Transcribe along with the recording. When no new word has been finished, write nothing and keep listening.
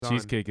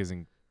Cheesecake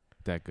isn't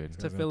that good.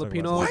 It's a We're gonna talk about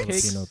Filipino the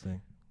cake. Filipino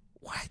thing.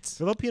 What?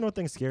 Filipino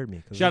thing scared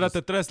me. Shout out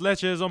to Tres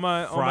Leches, on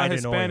my fried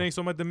in oil. Hispanics,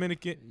 on my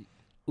Dominican.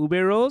 Ube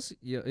rolls.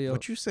 Yo.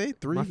 What you say?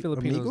 Three My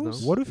Filipinos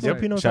amigos? know. What do Yep.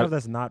 Filipinos Shout- have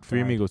that's not Three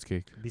fried? Amigos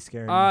cake. Be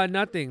scared. me.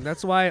 Nothing.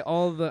 That's why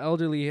all the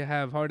elderly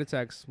have heart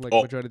attacks like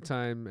majority of the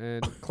time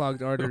and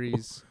clogged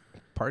arteries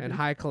Pardon? and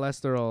high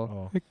cholesterol.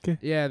 Oh, Okay.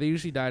 Yeah, they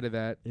usually die to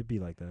that. it'd be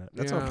like that.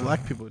 That's Yeah. how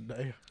black people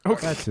die.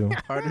 That too.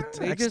 Heart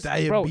They attacks, just,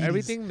 diabetes. bro,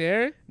 everything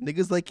there.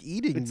 Niggas like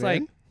eating, It's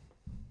man. like,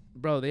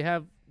 bro, they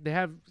have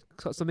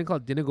something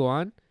called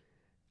dinagoan.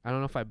 I don't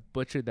know if I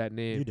butchered that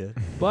name, You did.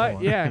 but Go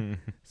on. yeah.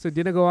 So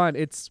dinagoan,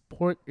 it's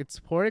pork,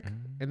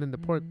 and then the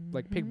pork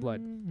like pig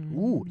blood.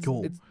 Ooh,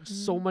 yo. It's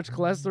so much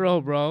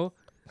cholesterol, bro.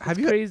 Have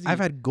it's you? crazy. I've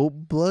had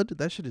goat blood.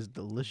 That shit is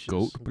delicious.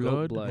 Goat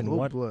blood. blood. And Goat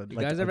what? blood. You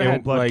Like guys a ever goat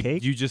had blood like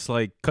cake? you just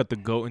like cut the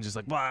goat and just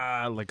like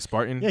wow, like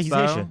Spartan Yeah, he's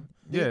style. Asian.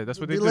 Yeah, that's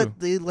what they do.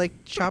 They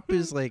like chop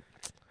his like.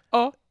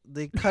 Oh.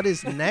 They cut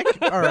his neck.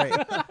 All right.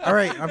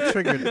 I'm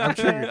triggered.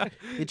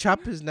 They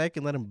chop his neck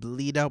and let him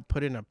bleed out.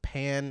 Put it in a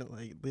pan.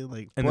 Like they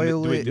like And then they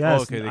boil do it. it-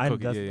 Yes, okay, they I,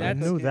 cook it, that's- yeah, I yeah.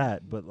 knew That's-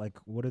 that, but like,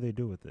 what do they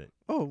do with it?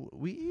 Oh,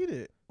 we eat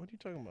it. What are you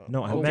talking about?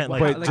 No, I Oh, meant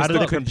but like, like how do they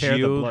the compare the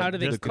congealed- blood? How do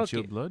they the cook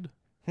congealed it? blood?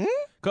 Hmm?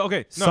 Okay,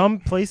 no. Some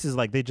places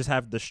like they just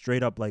have the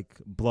straight up like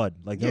blood.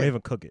 Like they Yeah. don't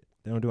even cook it.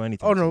 They don't do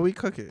anything. Oh to no, it. we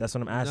cook it. That's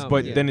what I'm asking. No,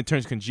 but yeah. then it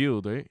turns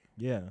congealed, right,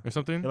 yeah, or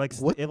something? it like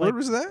What it word like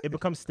was that? it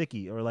becomes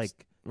sticky or like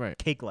Right.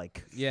 cake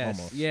like. Yes.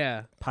 almost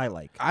Yeah. pie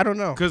like. I don't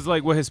know. Because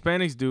like what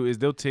Hispanics do is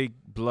they'll take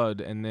blood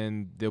and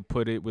then they'll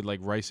put it with like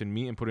rice and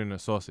meat and put it in a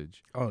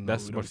sausage. Oh no,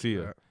 That's we don't do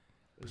morcilla.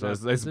 that. So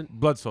it's Isn't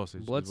blood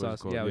sausage. blood is what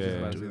it's sauce? Yeah, I was called. just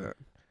about Do to say that.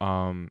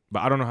 But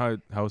I don't know how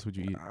else would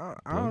you eat.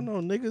 I don't know.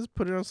 Niggas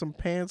put it on some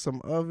pan,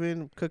 some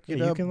oven, cook it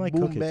Yeah, you up. can, like,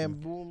 boom, cook it, bam, too.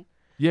 boom.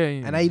 Yeah,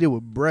 yeah. And I eat it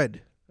with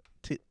bread.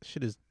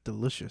 Shit is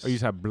delicious. Or you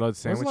just have blood When was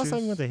sandwiches. the last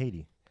time you went to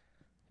Haiti?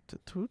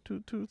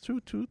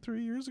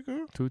 3 years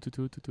ago. Two.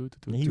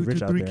 He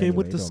rich out there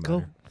anyway, it don't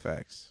matter.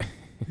 Facts.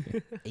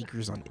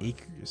 Acres on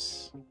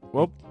acres.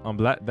 Well, on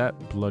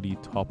that bloody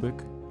topic,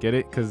 get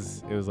it?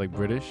 Because it was like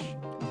British.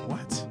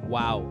 What?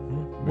 Wow.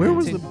 Where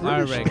was the All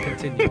British? right,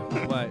 continue.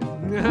 What?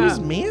 Whose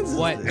man's is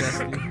What? this?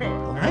 Destiny?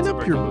 Line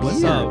up your beard.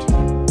 What's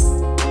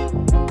up?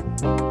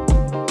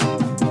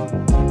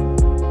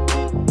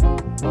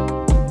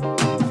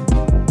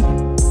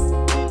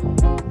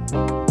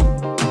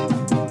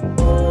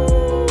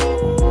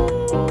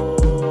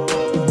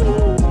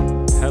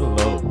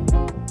 Hello.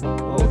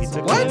 Oh, he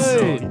took What?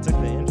 the intro. He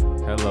took the intro.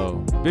 Hello.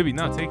 Baby,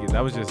 not take it.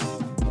 That was just.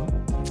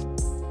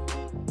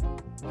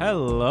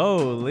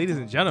 Hello, ladies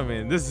and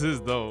gentlemen. This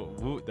is the.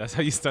 Woo, that's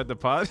how you start the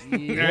pod?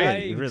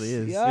 It really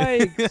is.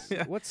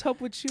 Yikes. What's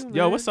up with you, man?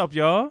 Yo, what's up,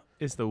 y'all?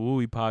 It's the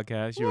Wooey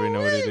Podcast. You already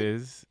know what it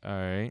is. All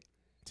right.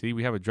 See,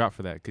 we have a drop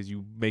for that because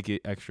you make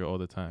it extra all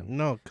the time.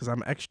 No, because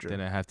I'm extra. Then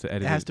I have to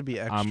edit It has to be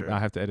extra. I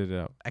have to edit it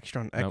out.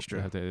 extra on Nope, extra.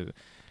 I have to edit it.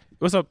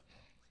 What's up?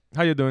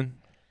 How you doing?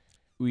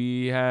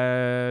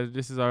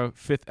 This is our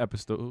 5th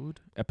episode.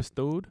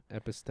 Episode. I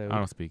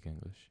don't speak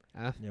English.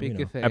 Ah, Yeah, we know.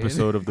 pique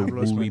Episode of the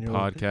Hablo Wooey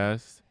español.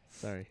 Podcast.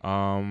 Sorry.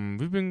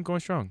 We've been going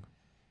strong.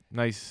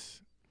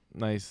 Nice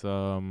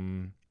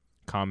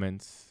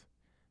comments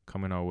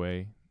coming our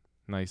way.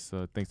 Nice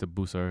things to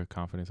boost our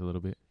confidence a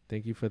little bit.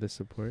 Thank you for the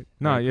support.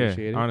 Nah, I yeah,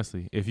 appreciate it.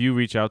 honestly. If you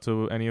reach out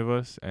to any of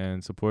us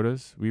and support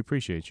us, we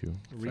appreciate you.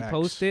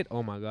 Repost Facts. it.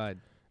 Oh my God,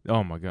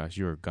 Oh my gosh,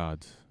 you're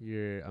gods.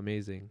 you're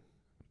amazing.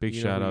 Big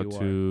You know shout who out you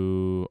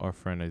to our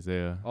friend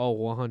Isaiah. Oh,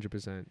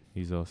 100%.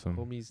 He's awesome.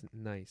 Homie's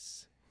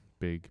nice.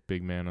 Big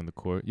man on the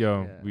court.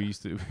 Yo, Yeah. we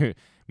used to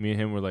me and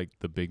him were like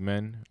the big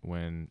men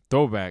when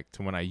throwback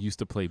to when I used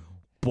to play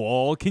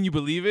ball. Can you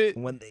believe it?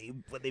 When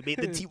they made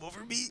the team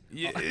over me.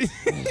 Yeah.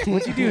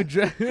 What'd you do?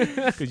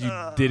 Because you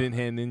didn't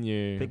hand in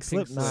your Big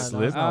slip. Nah,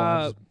 slip. it's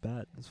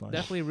bad. It's fine.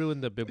 Definitely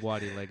ruined the Big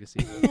Wadi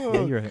legacy.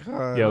 Yeah, you're right.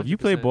 God. Yo, if you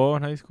played 100%. ball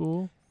in high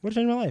school, What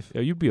changed my life?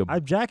 yo, you'd be a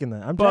I'm jacking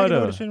that. I'm Butter.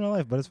 jacking what changed my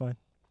life, but it's fine.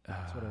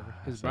 whatever.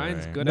 It's Because Brian's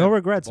alright. good No at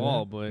regrets,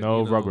 ball, man. but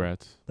No you know,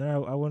 Rugrats. Then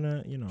I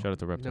wanna, Shout out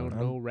to No, Reptile.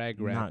 no rag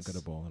I'm rats. not good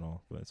at ball at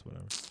all, but it's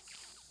whatever.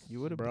 You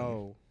would have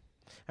Bro.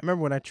 I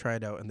remember when I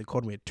tried out and they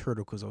called me a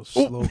turtle because I was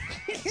Oh. slow.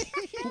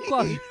 Who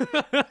called you?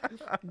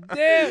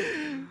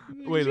 Damn.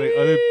 Wait, like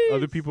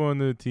other people on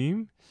the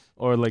team,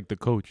 or like the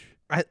coach?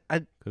 I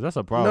Because that's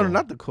a problem. no,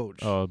 not the coach.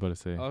 Oh, I was about to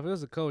say. Oh, if it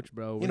was a coach,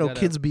 bro. we you know, gotta-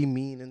 kids be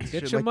mean and Get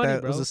shit your like money,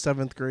 that. It was bro.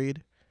 the 7th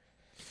grade.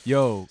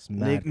 Yo, It's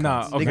mad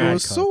nah, cuts. okay. Nigga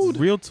was Mad sold.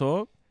 real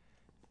talk.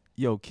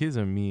 Yo, kids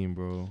are mean,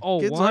 bro. Oh,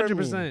 Kids are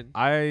 100%.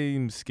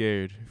 I'm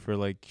scared for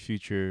like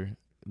future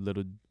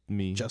little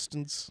me.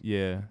 Justin's.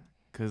 Yeah,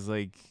 cause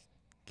like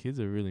kids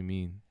are really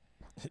mean.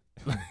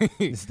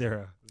 Is there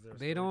a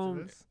They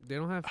don't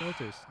have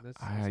filters.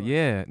 That's why.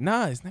 Yeah,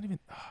 nah, it's not even.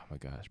 Oh my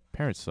gosh,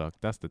 parents suck.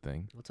 That's the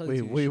thing. I'll tell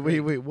you Wait, to wait, your wait,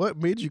 wait. What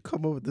made you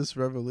come up with this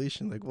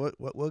revelation? Like, what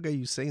got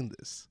you saying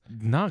this?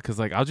 Nah, cause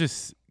like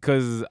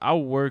cause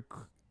I'll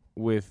work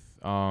with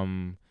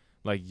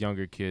like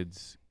younger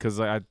kids, cause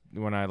like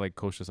when I like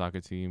coach the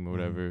soccer team or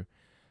whatever,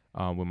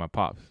 with my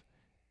pops,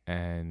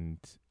 and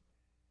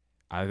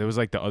there was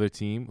like the other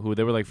team who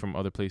they were like from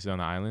other places on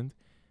the island.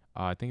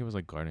 I think it was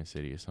like Garden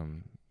City or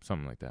some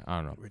something like that. I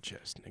don't know. Rich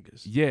ass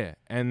niggas. Yeah,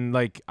 and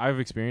like I've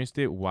experienced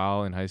it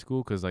while in high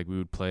school because like we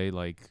would play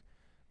like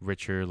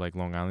richer like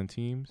Long Island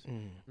teams,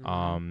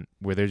 Mhm.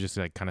 where they're just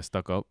like kind of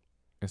stuck up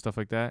and stuff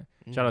like that.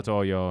 Shout Mm. out to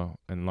all y'all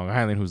in Long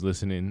Island who's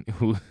listening,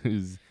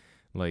 who's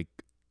like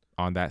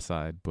on that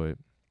side. But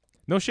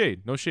no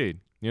shade, no shade.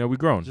 You know, we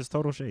grown. Just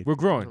total shade. We're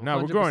growing. Now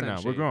we're growing 100% now.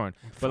 We're shade. growing.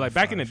 But like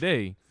back in the 5'5".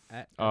 day,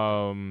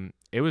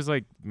 it was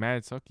like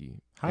mad sucky.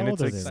 How and old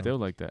it's are like they? still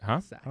like that,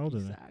 huh? How old are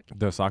they? Saki.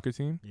 The soccer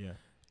team, Yeah.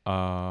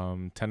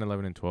 10,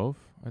 11, and 12,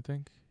 I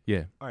think.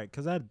 Yeah. All right,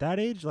 because at that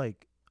age,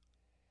 like,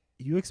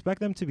 you expect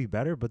them to be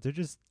better, but they're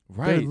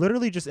Right.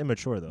 literally just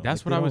immature though.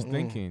 That's Like, what they I was don't-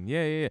 thinking.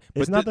 Yeah, yeah, yeah.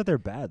 It's But not that they're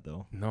bad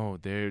though. no,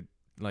 they're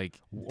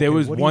like Okay, there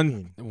was what do you one.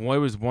 mean? There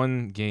was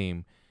one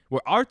game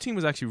where our team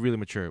was actually really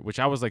mature, which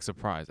I was like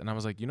surprised, and I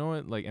was like, you know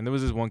what, like, and there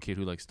was this one kid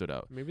who like stood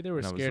out. Maybe they were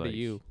And I was scared like, of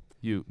you.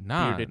 You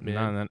nah, Bearded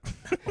nah, man.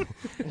 nah.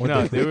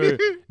 No,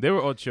 they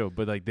were all chill,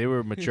 but like they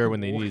were mature when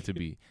they needed to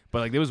be. But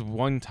like there was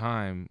one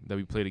time that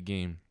we played a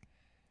game,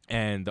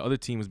 and the other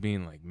team was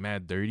being like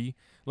mad dirty.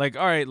 Like,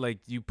 all right, like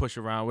you push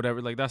around, whatever,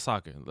 like that's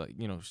soccer. Like,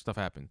 you know, stuff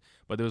happened.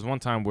 But there was one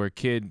time where a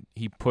kid,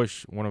 he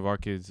pushed one of our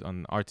kids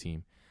on our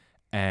team,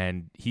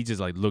 and he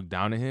just like looked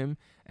down at him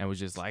and was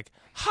just like,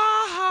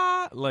 ha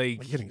ha, like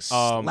Like getting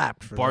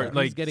slapped for Bart, that.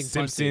 like He's getting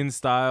Simpson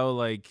style,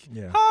 like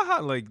Yeah. ha ha,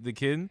 like the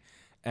kid.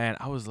 And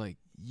I was like,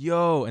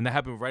 yo, and that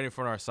happened right in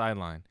front of our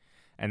sideline.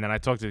 And then I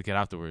talked to the kid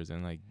afterwards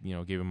and like, you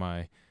know, gave him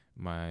my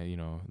you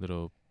know,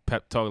 little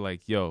pep talk,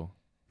 like, yo,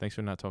 thanks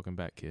for not talking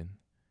back, kid.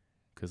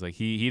 Cause like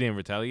he didn't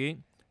retaliate.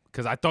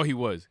 Cause I thought he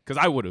was. Cause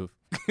I would have.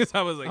 Cause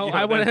I was like, Oh, yo,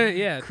 I would that's have.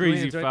 Yeah, two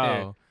crazy hands right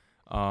there.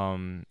 foul.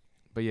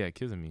 But yeah,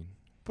 kids are mean.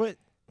 But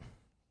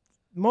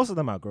most of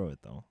them outgrow it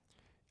though,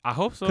 I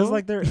hope so. because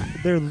like they're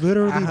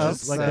literally I hope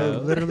just like they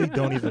so. literally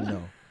don't even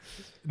know.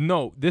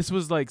 No, this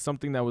was like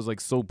something that was like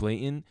so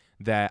blatant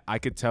that I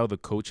could tell the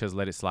coach has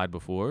let it slide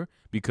before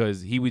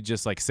because he would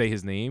just like say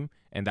his name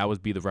and that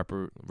would be the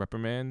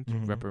reprimand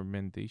Mhm.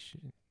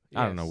 reprimandation.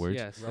 I don't know words.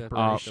 Yes,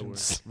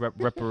 Reparations.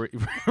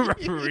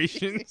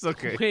 Reparations.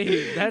 Okay.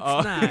 Wait, that's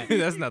not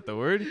that's not the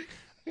word.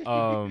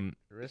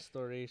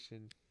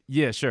 restoration.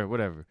 Yeah, sure,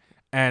 whatever.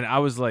 And I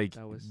was like,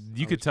 That was-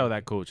 you I could was tell joking.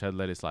 that coach had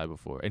let it slide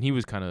before, and he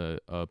was kind of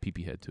a pee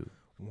head too.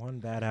 One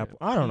bad Yeah, apple.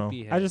 I don't know.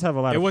 PP I head. just have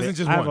a lot. It of wasn't faith.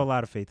 just I have one. a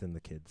lot of faith in the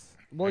kids.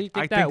 Well, you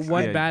I think that think-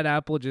 one yeah. bad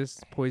apple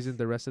just poisoned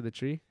the rest of the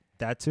tree?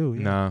 That too.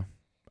 Yeah. Nah,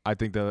 I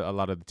think that a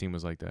lot of the team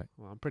was like that.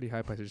 Well, I'm pretty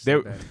hype. I just They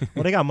said that.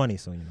 Well, they got money,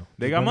 so you know.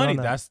 They Just got blame it money. on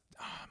that. That's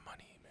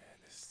money, man.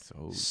 It's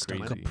so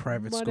Stuck up crazy.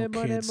 private Money, school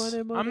money, kids.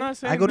 money, money. I'm not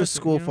saying I go to nothing,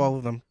 school you know? for all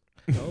of them.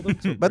 Tell them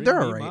to But they're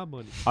bring me alright. my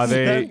money. Are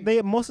they?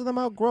 They most of them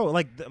outgrow.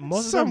 Like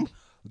most of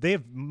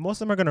them,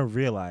 most of them are gonna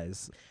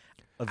realize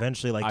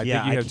eventually. Like I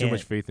yeah, think you have I too can't.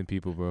 much faith in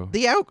people, bro.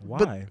 They out.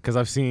 But Why? Because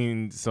I've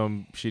seen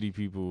some shitty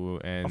people,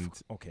 and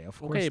Okay, of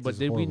course. Okay, but there's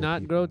did we horrible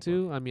not people, grow but-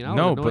 too? I mean, I was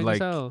No, but, annoying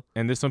like, as hell.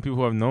 and there's some people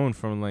who I've known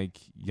from like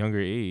younger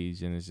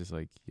age, and it's just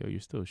like, yo, you're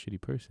still a shitty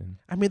person.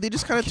 I mean, they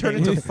just kind of turn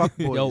into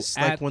fuckboys Yo,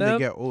 like at when them?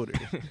 they get older.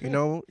 You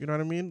know what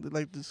I mean? They,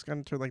 like just kind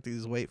of turn like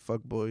these white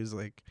fuckboys,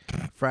 like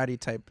fratty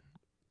type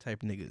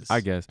niggas.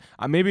 I guess.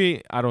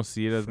 Maybe I don't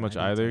see it as much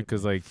Friday either, type.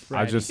 because like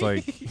I just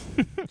like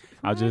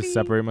I'll just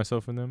separate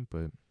myself from them,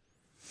 but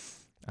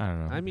I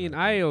don't know. I mean,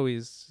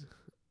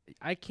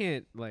 I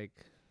can't like.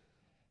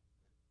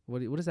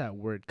 What is that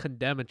word?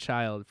 Condemn a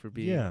child for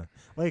being. Yeah,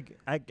 like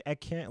I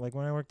can't like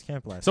when I worked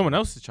camp last. Someone year.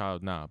 else's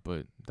child, nah,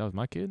 but that was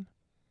my kid.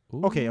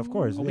 Okay, of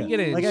course. We Yeah. get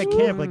it. Like at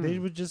camp, like Mm. they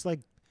would just like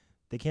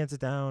they can't sit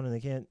down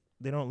and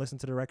they don't listen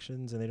to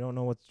directions and they don't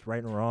know what's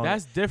right and wrong.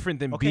 That's different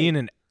than Okay. being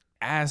an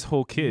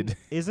asshole kid.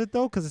 Is it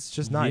though? Because it's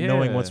just not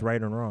knowing what's Yeah.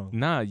 right and wrong.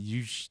 Nah,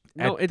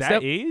 No, at it's that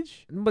that-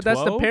 age. But that's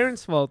the 12?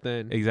 parents' fault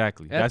then.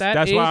 Exactly. At that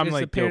That's age, why I'm it's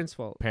like, the yo, parents'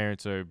 fault.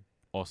 parents are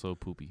also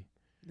poopy.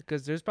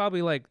 Because there's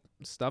probably like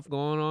stuff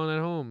going on at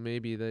home.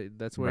 Maybe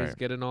that's where he's Right.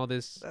 getting all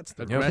this That's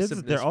the aggressiveness.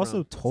 Kids, they're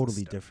also from.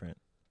 totally step. different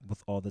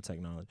with all the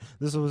technology.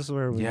 This is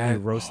where Yeah.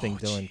 roasting Oh,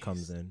 Dylan jeez.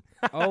 comes in.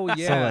 Oh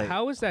yeah, like-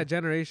 how is that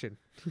generation?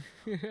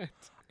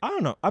 I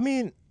don't know. I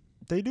mean,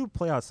 they do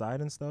play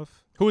outside and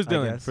stuff. Who is I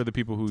Dylan guess. for the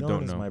people who Dylan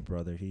don't is know? my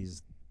brother.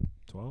 He's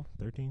 12,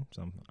 13,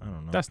 something. I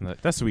don't know.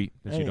 That's sweet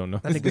that Hey, you don't know.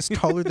 That nigga's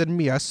taller than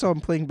me. I saw him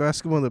playing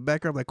basketball in the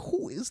background. I'm like,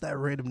 who is that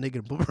random nigga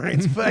in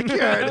Boomerang's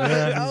backyard?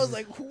 Yeah. I was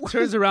like, who?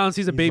 Turns around,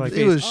 sees a He's baby like- face.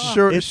 He was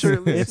short. It's-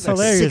 shirtless, it's like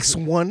hilarious.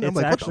 6'1". I'm It's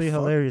like, actually what the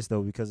fuck? hilarious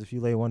though because if you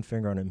lay one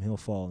finger on him, he'll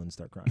fall and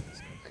start crying.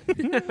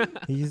 So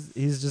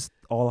he's just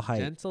all hype.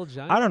 Gentle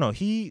giant. I don't know.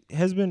 He's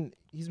been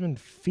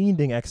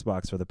fiending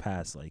Xbox for the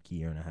past like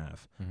year and a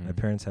half. Mhm. My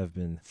parents have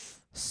been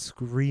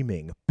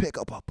screaming, "Pick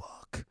up a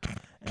book,"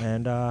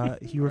 and he Are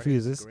his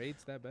refuses.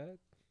 grades that bad?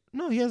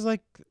 No, he has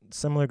like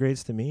similar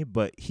grades to me,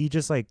 but he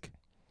just like.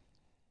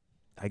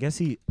 I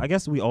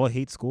guess we all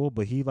hate school,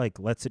 but he like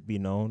lets it be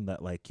known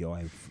that like, yo,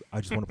 I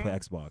just want to play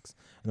Xbox.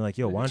 And they're like,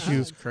 yo, why don't you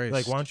Jesus Christ.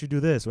 like why don't you do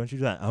this? Why don't you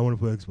do that? I want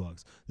to play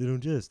Xbox. They don't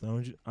just I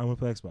want to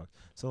play Xbox.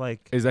 So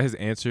like Is that his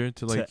answer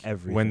to like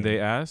everything. when they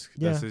ask?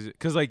 Yeah.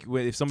 Because like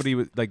if somebody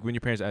would, like when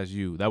your parents ask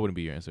you, that wouldn't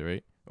be your answer,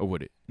 right? Or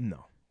would it?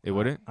 no. It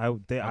wouldn't. I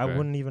Okay.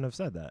 wouldn't even have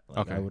said that. Like,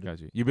 Okay, I would. got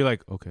you. You'd be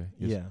like, okay,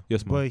 yes, Yeah.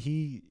 yes, mom. But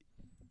he,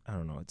 I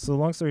don't know. So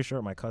long story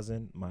short, my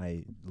cousin,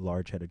 my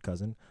large-headed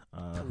cousin,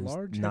 who's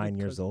large-headed 9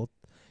 years cousin. old,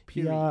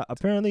 he Period.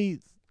 apparently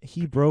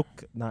he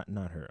broke not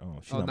her. Oh,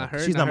 she's Oh, not not my,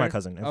 her? she's Not not my her?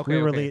 cousin. If Okay,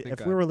 we were okay, related, thank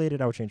if we were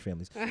related, I would change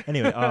families.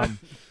 Anyway,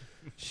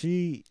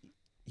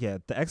 the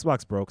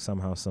Xbox broke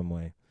somehow, some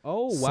way.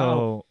 Oh wow.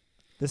 So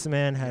this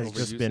man has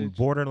just been Overusage?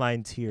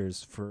 borderline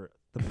tears for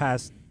the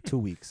past 2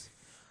 weeks.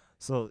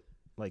 So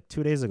like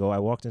 2 days ago, I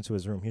walked into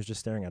his room. He was just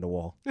staring at a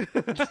wall, like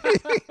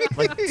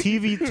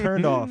TV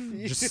turned off,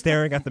 just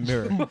staring at the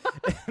mirror.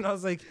 And I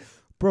was like,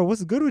 "Bro,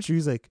 what's good with you?"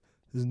 He's like,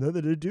 "There's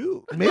nothing to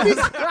do."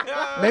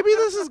 Maybe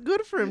this is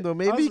good for him though.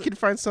 Maybe was he like- can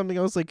find something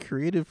else like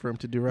creative for him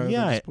to do rather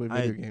Yeah, than just play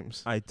video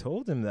games. I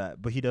told him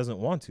that, but he doesn't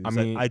want to. I He's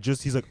mean- like,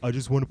 he's like, I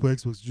just want to play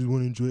Xbox. Just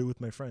want to enjoy it with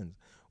my friends,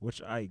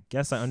 which I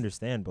guess I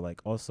understand, but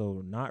like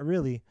also not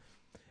really.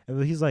 And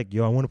then he's like,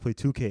 "Yo, I want to play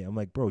 2K." I'm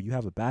like, "Bro, you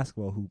have a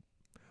basketball hoop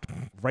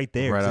right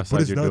there." Right He's like, outside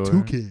but it's your not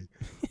door. 2K.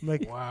 I'm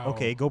like, Wow.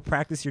 "Okay, go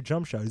practice your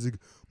jump shot." He's like,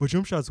 "My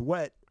jump shot's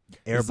wet."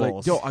 Air He's like,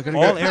 balls. yo, I gotta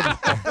all get-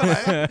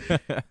 air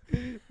balls.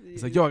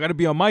 He's like, yo, I gotta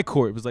be on my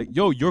court. It was like,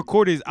 yo, your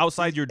court is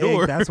outside your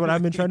door. Hey, that's what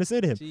I've been trying to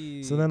say to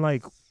him. So then, Jeez.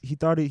 like, he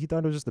thought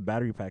it was just a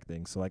battery pack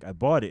thing. So like, I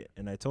bought it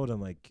and I told him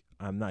like,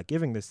 I'm not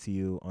giving this to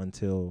you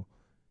until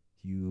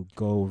you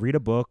go read a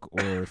book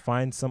or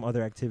find some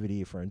other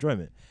activity for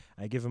enjoyment.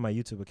 I give him my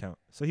YouTube account.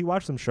 So he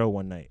watched some show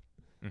one night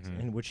Mhm.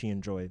 in which he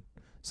enjoyed.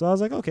 So I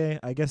was like, okay,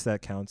 I guess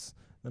that counts.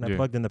 Then I Yeah.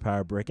 plugged in the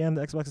power brick and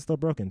the Xbox is still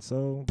broken.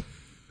 So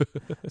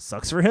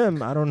sucks for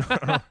him. I don't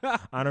know.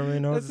 I don't really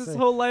know That's what to his say.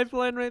 whole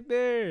lifeline right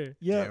there.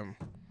 Yeah, Damn.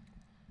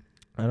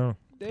 I don't know.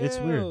 It's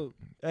weird.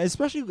 Damn.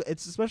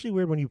 It's especially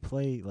weird when you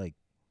play like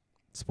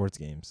sports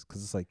games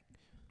because it's like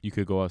You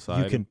could go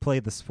outside. you can play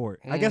the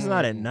sport. I guess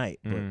not at Mm. night,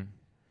 but Mhm.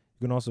 you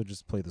can also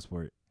just play the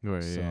sport.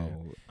 Right, So yeah.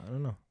 I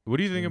don't know. What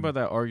do you think Mm. about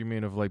that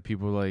argument of like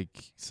people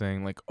like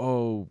saying like,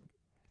 oh,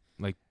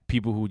 like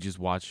people who just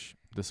watch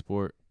the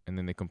sport and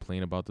then they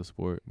complain about the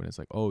sport, but it's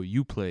like, oh,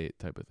 you play it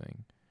type of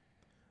thing.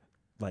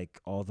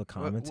 Like all the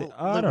comments. well,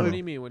 I like, don't What know. do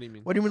you mean? What do you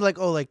mean? What do you mean, like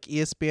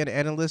ESPN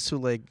analysts who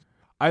like?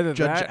 Either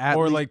Judge that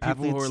or athlete- like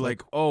people who are athletes,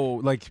 like, oh,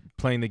 like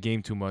playing the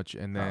game too much,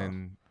 and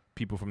then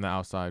people from the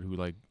outside who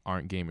like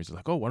aren't gamers are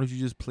like, oh, why don't you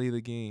just play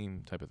the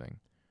game type of thing.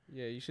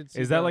 Yeah, you should. See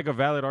Is that like a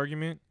valid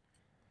argument?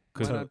 Why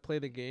 'Cause not play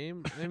the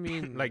game? I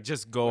mean, like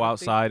just go what if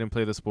they- outside and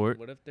play the sport.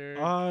 What if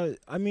they're I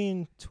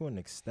mean, to an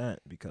extent,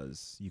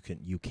 because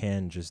you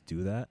can just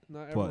do that,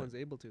 not everyone's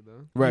able to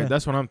though? Right, Yeah.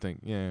 that's what I'm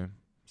thinking. Yeah.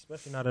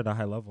 especially not at a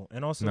high level.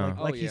 And also, No. like,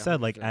 Oh, like he yeah,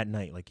 said, like 100%. at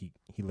night, like he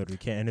literally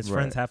can't, and his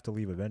Right. friends have to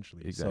leave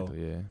eventually. So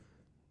Exactly, yeah.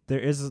 there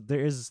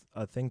is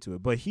a thing to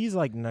it, but he's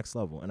like next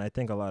level, and I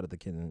think a lot of the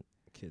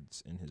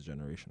kids in his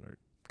generation are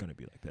gonna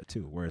be like that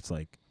too, where it's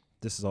like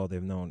this is all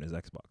they've known is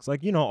Xbox.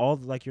 Like all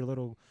like your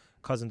little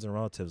cousins and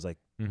relatives, like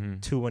Mm-hmm.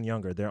 2 and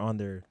younger, they're on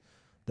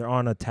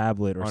a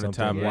tablet or On a something,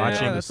 tablet, Yeah,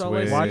 watching that's all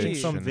I see. watching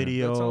some and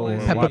video That's all I or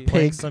see. Peppa playing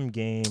Pig. some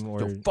game or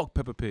Yo, fuck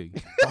Peppa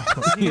Pig.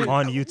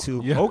 on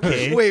YouTube. Yeah.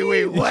 Okay,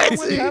 Wait, what?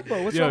 What's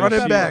Peppa? What's Yo, wrong Run with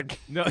it she- Peppa? back.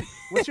 No,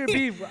 What's your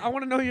beef? I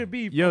want to know your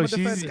beef. Yo, I'm a she's-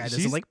 defender. This guy doesn't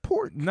She's- like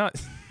pork. not.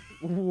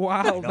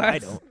 Wow, No, I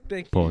that's don't.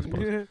 thank Pause,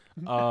 you.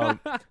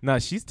 Nah,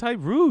 she's type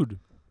rude.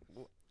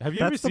 Have you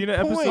ever That's the seen an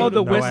point. episode Oh, the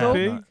of No, I Peppa have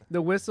Pig? not.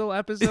 The whistle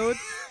episode.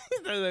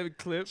 That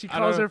clip. She I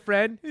don't calls know. her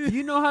friend.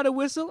 You know how to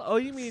whistle? Oh,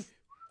 you mean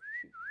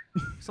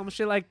some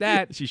shit like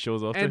that? She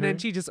shows off to And then her.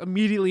 she just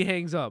immediately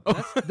hangs up.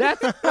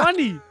 That's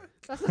funny.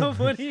 That's not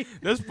funny.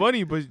 That's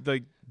funny, but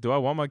like, do I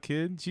want my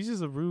kid? She's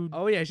just a rude.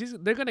 Oh yeah,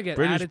 they're gonna get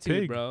British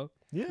attitude, pig. bro.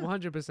 Yeah.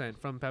 100%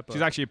 from Peppa.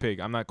 She's actually a pig.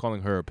 I'm not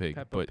calling her a pig,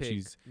 Peppa but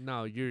Pig.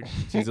 No, you're.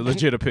 she's a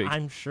legit a pig.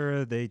 I'm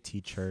sure they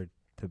teach her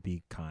to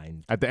be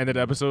kind. At the end of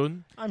the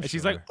episode, I'm and sure.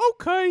 she's like,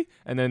 okay.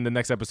 And then the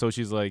next episode,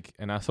 she's like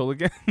an asshole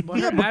again. Well,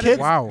 Yeah, her but attitude- kids-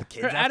 Wow.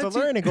 kids her have to attitude-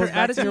 learn. It her goes back to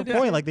your attitude point.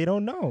 isn't- Like they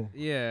don't know.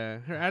 Yeah,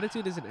 her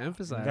attitude isn't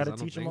emphasized. gotta I don't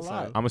teach 'em think a so.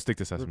 lot. I'm gonna stick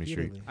to Sesame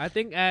Street.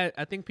 Repeatedly.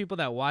 I think people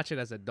that watch it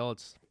as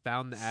adults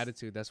found the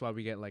attitude. That's why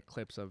we get like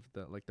clips of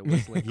the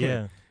whistling. clip.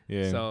 Yeah.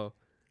 Yeah. So,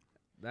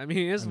 I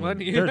mean, it's I mean,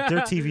 funny. their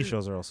TV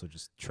shows are also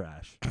just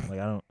trash. Like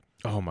I don't.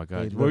 oh my They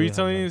god. What were literally you have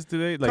telling none. us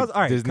today? Like 'Cause,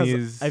 all right, Disney 'cause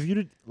is if you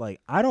did, like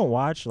I don't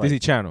watch like Disney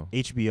Channel.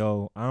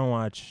 HBO. I don't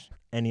watch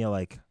any of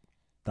like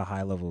the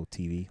high level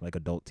TV, like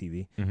adult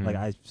TV. Mhm. Like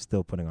I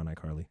still putting on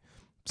iCarly.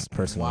 Just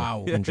personally.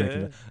 Wow. And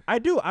drinking it. I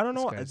do. I don't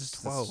This know. guy's It's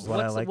just 12. this is what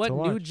I like what to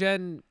new watch.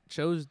 gen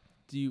shows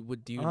do you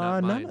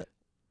not none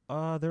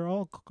mind? they're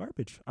all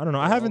garbage. I don't know.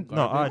 I They're all haven't.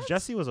 No, garbage?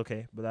 Jesse was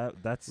okay, but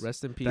that's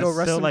Rest in peace. that's Yo,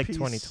 rest still in like peace.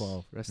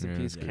 2012. Rest in Yeah.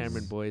 peace, Yes.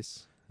 Cameron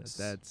Boyce. Yes,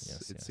 That's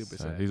yes, it's yes. super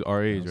So sad. he's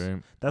our age, Yes.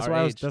 right? That's Our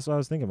why age. I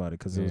was thinking about it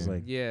because it was Yeah.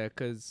 like Yeah,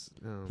 because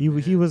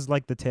he was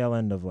like the tail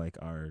end of like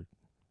our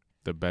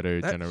The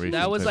better That- generation.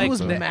 That was type like He was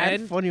stuff. the mad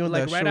end, funny on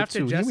like, that right show after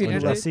too. Jesse He made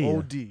ended. like Jesse, yeah.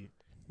 OD.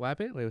 what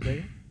happened? Wait a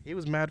second. He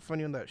was mad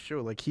funny on that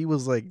show. Like he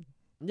was like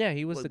Yeah,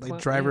 he was like, the clown-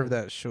 driver yeah. of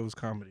that show's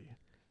comedy.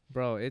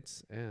 Bro,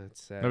 it's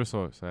sad. Never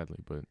saw it, sadly,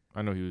 but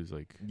I know he was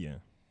like yeah.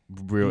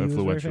 real He was very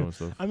influential and famous.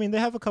 stuff. I mean, they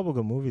have a couple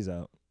good movies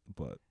out,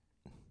 but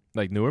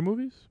Like newer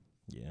movies.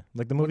 Yeah,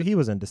 like the movie he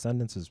was in,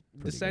 Descendants, is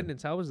pretty good.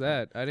 Descendants. How was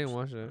that? I didn't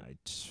watch it.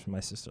 My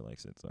sister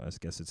likes it, so I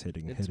guess it's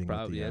hitting It's with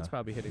probably the, it's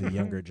probably hitting. the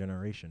younger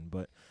generation.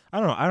 But I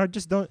don't know. I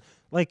just don't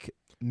like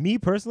me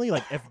personally.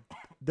 Like if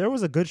there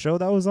was a good show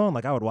that was on,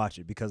 like I would watch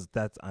it because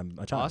I'm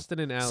a child. Austin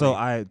and Alley.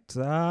 So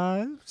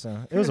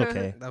so it was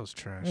okay. That was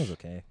trash. It was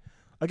okay.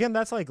 Again,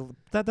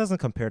 that doesn't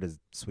compare to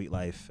Sweet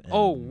Life. And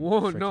Oh,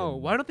 whoa, no!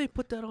 frickin- Why don't they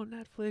put that on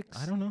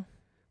Netflix? I don't know.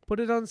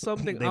 Put it on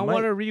something. They I might.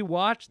 want to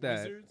rewatch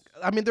that.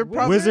 I mean, they're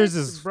probably Wizards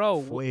is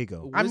Bro,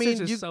 fuego. I mean,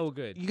 Wizards is you- so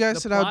good. you guys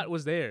the said how- plot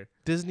was there.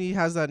 Disney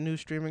has that new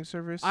streaming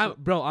service. I'm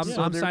so I'm they're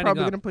signing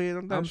probably up. gonna play it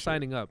on that. I'm shit.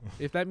 signing up.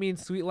 If that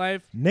means Sweet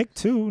Life, Nick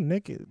too.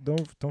 Nick,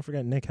 don't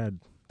forget Nick had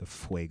the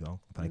fuego.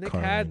 By Nick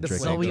Carly had and the Drake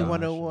Zoe and Josh.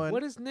 101.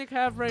 what does Nick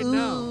have right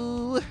now?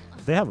 Ooh.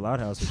 They have Loud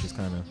House, which is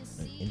kind of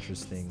an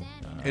interesting.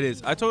 It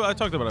is. I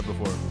talked about it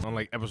before on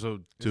like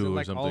episode Is it 2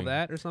 like or something. all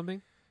that or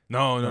something?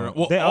 No. No.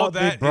 Well, They all all- they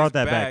that brought is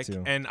that back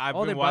too. and I've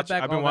Oh, they been brought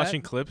back I've been all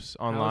watching that? clips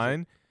it?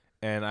 online,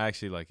 and I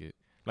actually like it.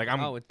 Like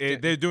Oh,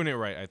 it's they're doing it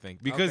right, I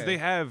think, because Okay. they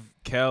have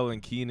Kel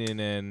and Keenan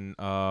and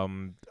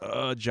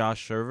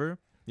Josh Server,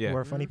 Who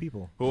are funny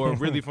people. who are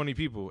really funny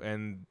people,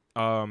 and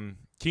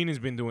Keenan's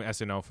been doing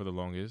SNL for the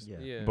longest,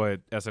 Yeah.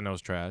 but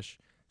SNL's trash.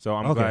 So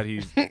I'm Okay. glad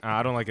he's.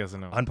 I don't like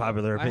SNL.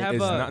 Unpopular I have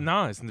opinion. It's a-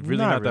 not. It's really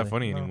Not not that really,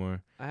 funny no.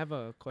 anymore. I have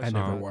a question.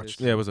 never about watched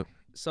this. Yeah, what's up?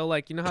 So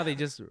like, you know how they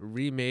just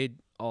remade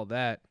all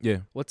that? Yeah,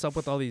 What's up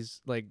with all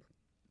these like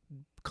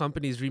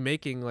companies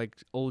remaking like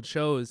old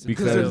shows?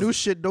 Because Because the Because new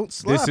shit don't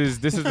slap. this is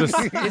the Is it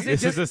this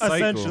is just- the cycle.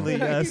 Essentially,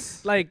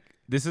 yes. like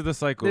This is the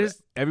cycle.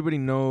 There's- Everybody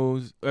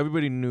knew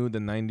the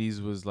 90s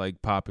was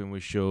like popping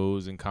with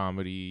shows and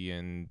comedy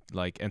and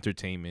like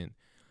entertainment.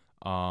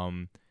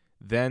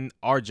 Then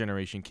our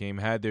generation came,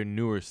 had their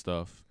newer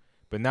stuff.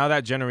 But now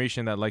that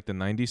generation that liked the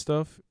 90s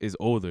stuff is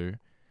older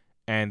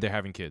and they're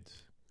having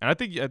kids. And I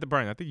think,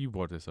 Brian, I think you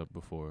brought this up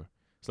before.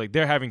 It's like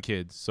they're having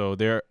kids, so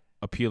they're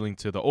appealing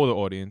to the older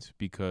audience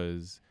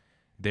because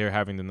they're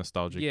having the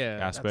nostalgic Yeah,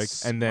 aspect.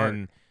 that's And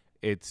then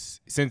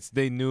it's since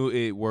they knew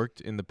it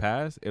worked in the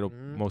past, it'll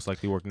Mhm. most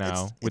likely work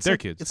now It's with their like,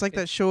 kids. It's like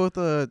that show with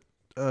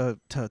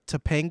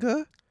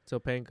Topanga.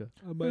 Topanga.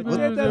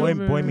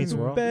 Boy Meets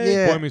World.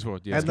 Yeah. Boy Meets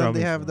World. Yeah. And Girl then they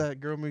Meets have World. that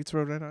Girl Meets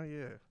World right now.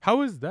 Yeah.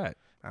 How is that?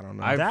 I don't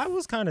know. That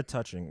was kind of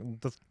touching.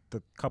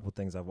 The couple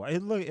things I've watched,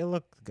 it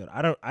looked good.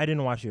 I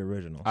didn't watch the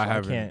original. So I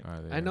haven't. can't.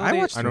 either. I know I they,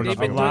 watched I don't they've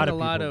know. been A doing lot a of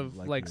lot people of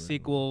like like the original.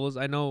 sequels.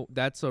 I know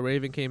That's So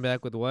Raven came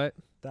back with what?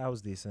 That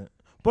was decent.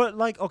 But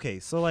like, okay,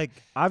 so like,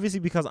 obviously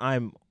because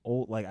I'm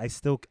old, like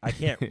I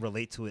can't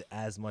relate to it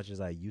as much as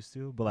I used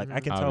to. But like, I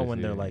Mhm. can tell when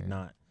Obviously, they're yeah, like yeah.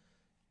 not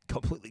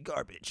completely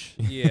garbage.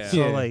 Yeah. So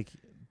Yeah. like,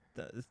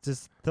 it's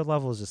just the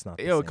level is just not.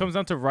 The Yo, it same. comes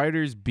down to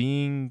writers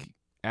being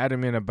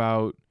adamant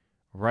about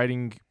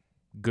writing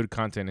good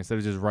content instead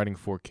of just writing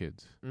for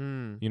kids.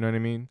 Mm. You know what I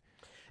mean?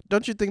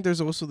 Don't you think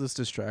there's also this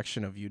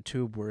distraction of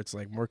YouTube where it's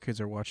like more kids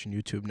are watching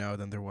YouTube now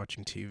than they're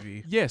watching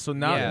TV? Yeah. So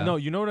now, Yeah. no,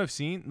 you know what I've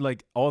seen?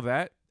 Like all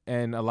that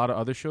and a lot of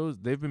other shows,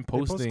 they've been They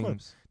post posting.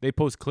 clips. They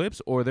post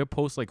clips or they'll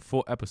post like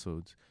full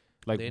episodes,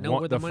 like They know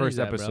where the the money's first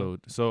at, bro. episode.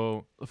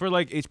 So for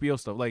like HBO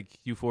stuff, like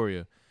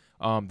Euphoria,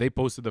 they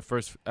posted the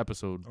first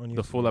episode, On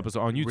the YouTube, full yeah. episode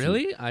on YouTube.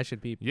 Really? I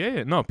should be.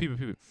 Yeah. No,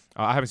 people.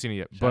 I haven't seen it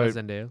yet, Shout but out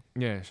Zendaya.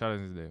 yeah, shout out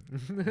to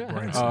Zendaya.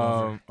 Brian's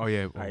lover. Oh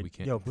yeah, All right, we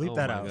can't. yo, bleep Oh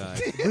that my out. God.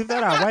 Bleep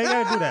that out. Why you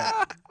gotta do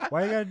that?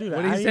 Why you gotta do that?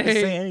 What'd he I didn't even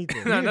say? say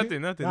anything. no,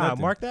 nothing. Nah,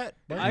 Nothing. mark that.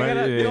 I My-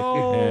 gotta yeah,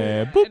 no.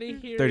 yeah, bad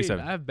boop. hearing.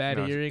 37. I have bad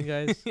No. hearing,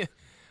 guys.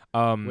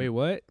 Um, Wait,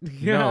 what?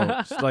 no,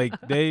 it's like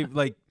they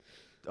like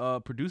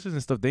producers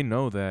and stuff. They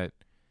know that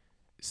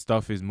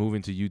stuff is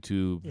moving to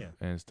YouTube Yeah.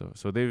 and stuff,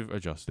 so they've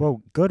adjusted.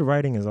 Well, good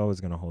writing is always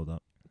gonna hold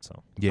up.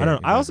 So Yeah, I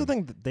don't know. I also exactly.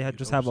 think that they You'd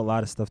just hope have a so.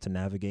 lot of stuff to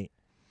navigate.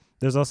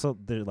 There's also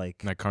they're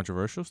like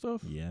Controversial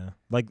stuff. yeah,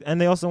 like and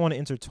they also want to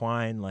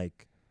intertwine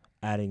like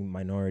adding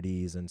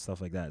minorities and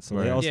stuff like that. So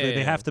Right. they also Yeah, they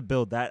yeah. have to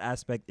build that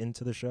aspect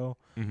into the show,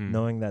 Mm-hmm.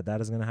 knowing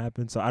that is gonna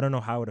happen. So I don't know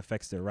how it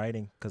affects their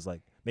writing because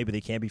like maybe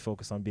they can't be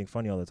focused on being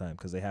funny all the time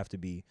because they have to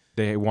be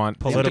They want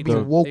They have to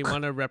Political- be- woke. They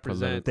want to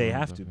represent. they Political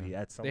have and to stuff, be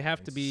yeah. at some. They have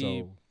to point. be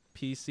So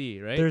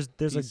PC, right? there's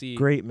PC. a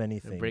great many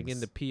And things. bring in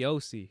the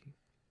POC.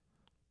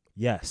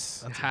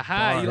 yes,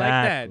 Haha, you like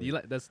that? Exactly. You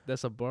like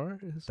that's a bar?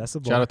 that's a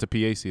shout bar. out to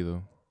PAC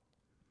though.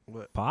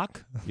 What?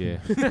 Pac. Yeah.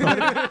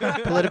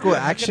 Political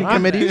action Love that.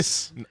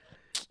 committees.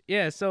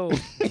 Yeah, so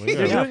Yeah,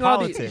 they're doing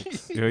all these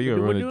politics. Yeah, you're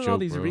we're really doing all joke,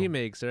 these bro.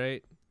 remakes,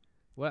 right?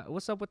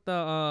 What's up with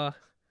the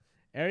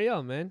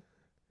Ariel, man?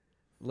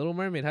 Little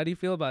Mermaid. How do you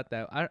feel about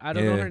that? I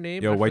don't know her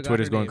name. Yo, I white forgot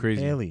Twitter's her going name.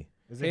 crazy. Haley.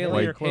 Is it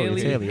Haley, or Chloe? Haley,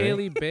 It's Haley, right?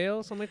 Haley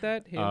Bale, something like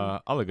that. Haley.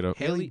 I'll look it up.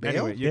 Haley Bale?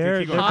 Anyway, you They're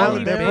can keep they're, on Halle both,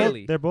 going. they're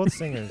Bailey. both they're both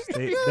singers.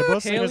 They're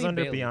both singers Haley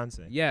under Bailey.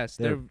 Beyonce. Yes,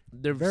 They're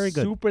they're very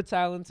good. super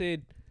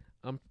talented.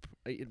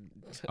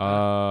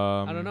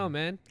 I don't know,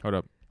 man. Hold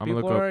up. I'm gonna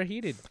People look up. are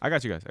heated. I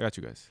got you guys.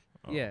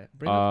 Yeah,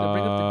 bring up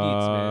the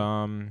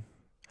deets, man.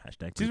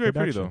 Hashtag She's very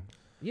pretty though.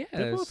 Yeah,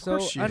 both so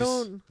course I she's-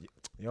 don't.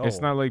 Yo,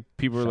 It's not like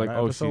people are shout like, out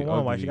oh, episode she's one.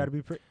 ugly. Why she gotta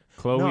be pretty?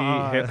 Chloe.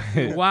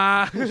 No,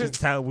 Wow. She's we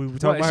were What,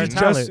 talking about her she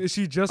talent. is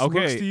she just Okay.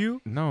 looks to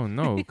you?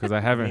 no, because I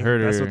I haven't mean,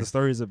 heard that's her. what the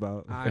story's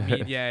about. I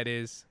mean, yeah, it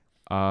is.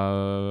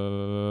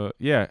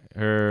 Yeah,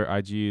 her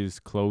IG is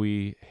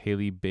Chloe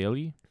Haley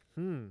Bailey.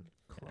 Halle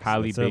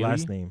What's her Bailey.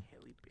 last name?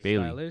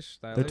 Bailey. Stylish.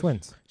 They're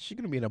twins. She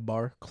gonna be in a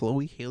bar.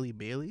 Chloe Haley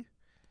Bailey.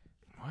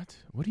 What?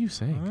 What are you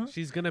saying? Huh?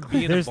 She's gonna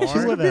be in a There's bar. two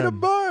She's of gonna be in a them.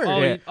 bar. Oh,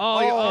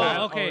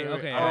 Yeah. okay.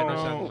 Okay. I know what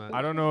you're talking about.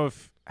 I don't know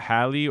if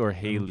Halle or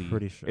Haley.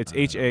 pretty sure. It's I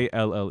don't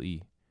know.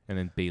 Halle and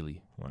then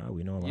Bailey. Wow,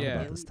 we know a lot Yeah.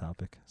 about this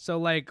topic. So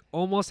like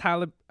almost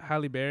Halle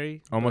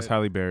Berry. Almost but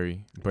Halle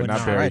Berry, but But not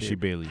not Berry. right. She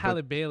Bailey.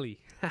 Halle Bailey.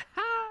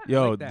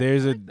 Yo, like that.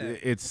 there's I a like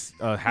that. it's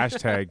a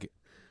hashtag.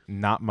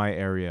 Not my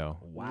Ariel.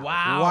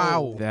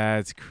 Wow.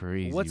 That's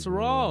crazy. What's bro.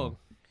 wrong?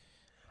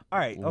 All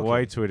right. Okay.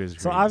 White Twitter's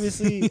So crazy.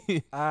 obviously,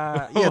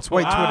 Yeah, it's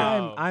white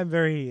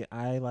Twitter.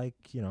 I like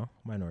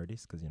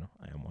minorities because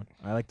I am one.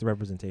 I like the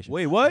representation.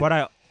 Wait, what?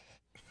 But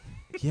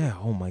yeah.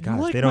 Oh my gosh,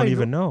 like they don't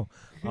even know.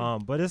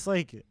 But it's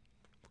like,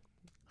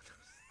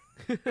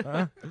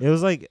 it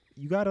was like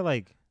you gotta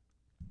like.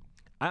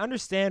 I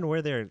understand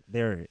where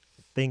their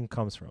thing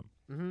comes from,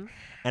 Mm-hmm.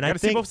 and I I gotta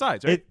see think both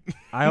sides, right?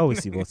 I always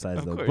see both sides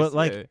Of though. course, But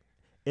like, yeah.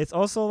 it's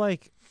also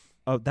like,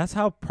 that's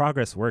how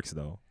progress works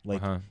though.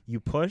 Like Uh-huh. you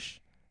push,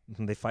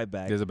 and they fight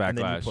back. There's a And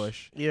then you backlash.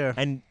 push. Yeah.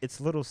 And it's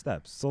little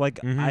steps. So like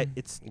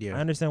Mhm. Yeah. I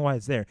understand why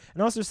it's there.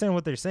 And I also understand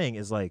what they're saying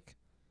is like,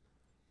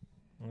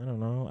 I don't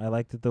know. I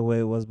liked it the way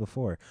it was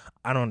before.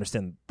 I don't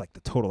understand like the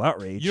total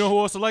outrage. You know who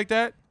also like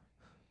that?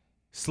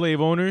 Slave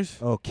owners.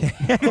 Okay.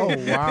 Oh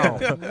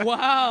wow.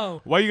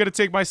 Wow. Why you gotta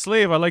take my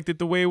slave? I liked it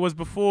the way it was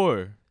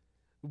before.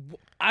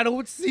 I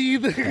don't see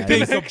the That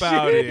Think is-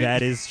 about it.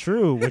 That is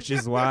true, which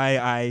is why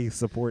I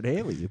support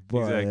Haley.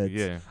 But Exactly.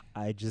 Yeah.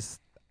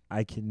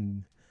 I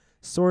can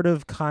sort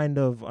of kind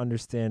of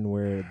understand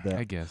where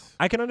I guess.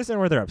 I can understand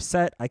where they're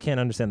upset. I can't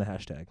understand the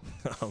hashtag.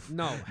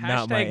 No,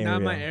 Not my hashtag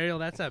not my Ariel. Ariel.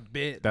 That's a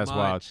bit. That's much.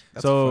 wild.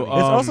 That's So funny.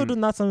 It's also um,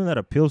 not something that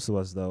appeals to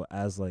us though,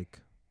 as like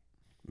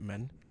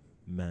Men.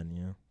 men.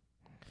 Yeah.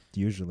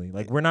 Usually,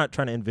 like we're not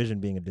trying to envision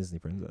being a Disney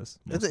princess.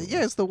 most of Yeah,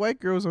 us. it's the white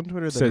girls on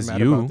Twitter that Says are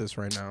mad you. about this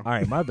right now. All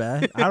right, my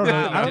bad. I don't know.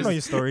 Wow. I don't know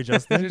your story,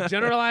 Justin. Just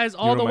generalize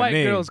all know the my white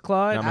name. girls,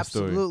 Claude. Not my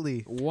story.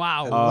 Absolutely.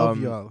 Wow. I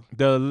love y'all.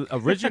 The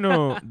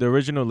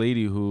original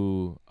lady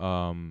who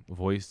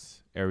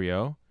voiced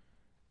Ariel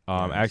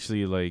Yes.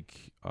 actually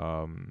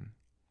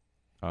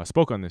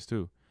spoke on this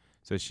too.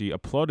 Says she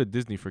applauded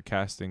Disney for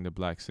casting the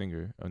black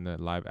singer on the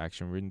live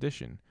action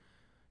rendition.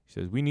 She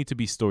says, "We need to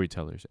be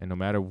storytellers, and no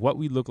matter what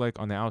we look like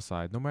on the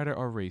outside, no matter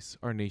our race,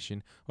 our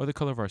nation, or the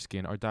color of our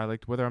skin, our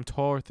dialect, whether I'm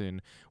tall or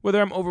thin,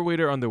 whether I'm overweight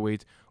or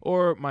underweight,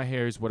 or my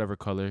hair is whatever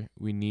color,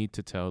 we need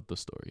to tell the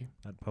story."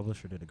 That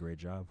publisher did a great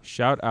job.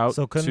 Shout out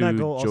So couldn't to that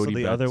go also Jodie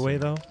the other way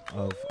Benson.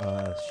 though?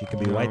 Of she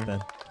can be white No. then.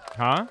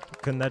 Huh?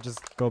 Couldn't that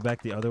just go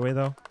back the other way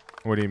though?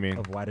 What do you mean?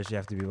 Of why does she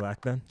have to be black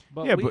then?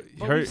 But Yeah, we, but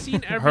but her we've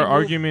seen every her mov-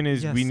 argument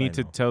is Yes, we I need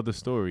to know. tell the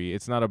story.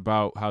 It's not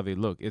about how they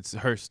look. It's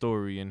her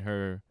story and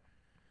her,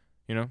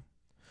 you know.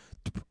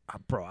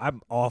 Bro,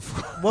 I'm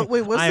off.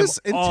 Wait, was I'm this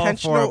all for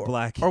intentional, a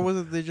black? or was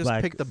it they just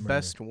black picked the murder.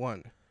 best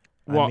one?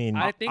 Well, I mean,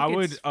 I think I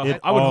would it's-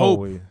 I would hope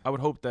always- I would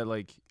hope that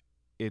like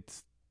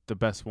it's the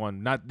best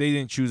one. Not they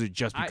didn't choose her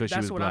just because she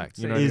that's was what I'm black.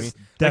 You know what I saying. mean? is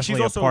Like, she's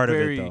definitely also a part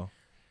very- of it though.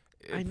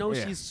 I know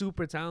Yeah. she's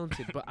super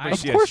talented, but But I,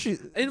 she- Of course, yes.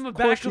 she. in the course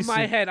back of she's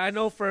my su- head, I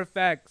know for a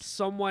fact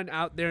someone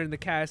out there in the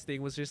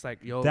casting was just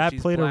like, "Yo, that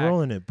she's played black. a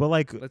role in it, but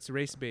like, Let's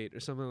race bait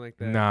or something like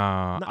that."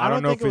 Nah, No, I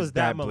don't know think if it it's was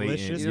that blatant.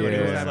 malicious, You know, but it it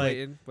was was that like-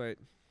 blatant, but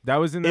That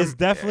was in their, it's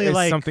definitely it's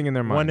like something in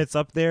their mind. when it's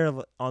up there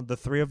on the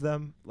three of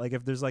them. Like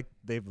if there's like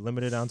they've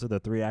limited down to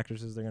the three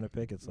actresses they're gonna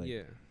pick. It's like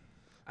yeah.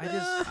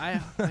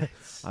 I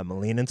I'm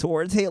leaning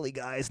towards Haley,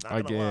 guys. Not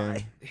gonna Again.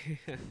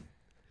 lie.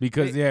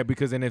 because Wait.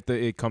 because then if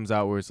it comes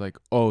out where it's like,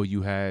 oh,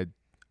 you had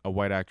a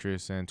white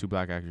actress and two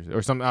black actresses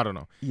or something, I don't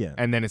know. Yeah.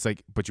 And then it's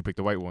like, but you picked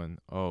the white one.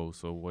 Oh,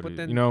 so what? but is,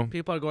 then you know?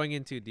 people are going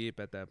in too deep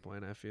at that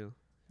point. I feel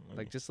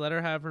like just let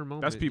her have her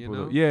moment. That's people,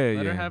 you though. know? Yeah,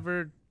 let yeah. her have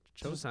her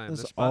showtime. the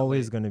It's spotlight.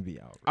 always gonna be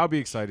out. I'll be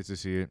excited to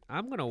see it.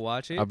 I'm gonna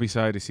watch it. I'll be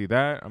excited to see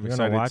that. I'm You're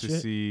gonna excited watch to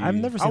it? see. I've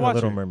never I'll seen The watch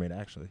Little it. Mermaid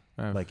actually,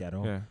 Yeah. like at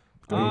all. Yeah.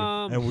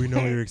 And we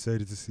know you're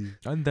excited to see.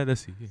 I'm dead to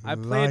see. I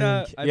played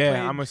Lion King. I Yeah, played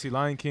I'm gonna see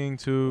Lion King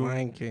too.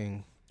 Lion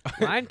King.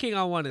 Lion King.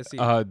 I want to see.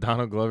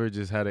 Donald Glover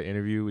just had an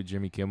interview with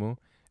Jimmy Kimmel,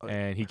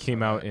 and he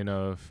came out in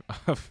a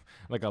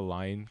like a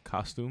lion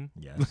costume.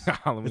 Yes.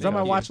 Halloween It's on my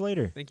costume. watch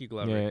later. Thank you,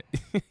 Glover.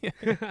 Yeah.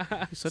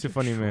 He's such He's a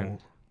funny man.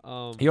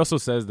 He also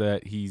says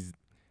that he's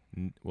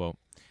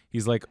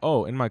like,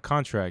 oh, in my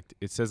contract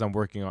it says I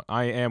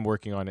am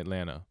working on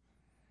Atlanta.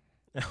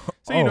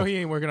 So you know he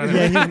ain't working on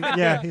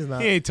Atlanta. He's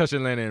not. He ain't touched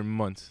Atlanta in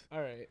months.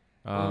 All right.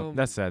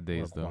 That's sad What a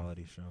days though.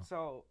 quality show.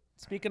 So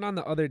speaking on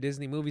the other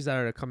Disney movies that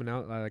are coming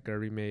out, like are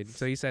remade.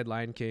 So you said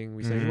Lion King.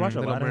 We said Mhm. You watch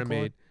Little Aladdin,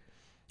 Mermaid.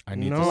 I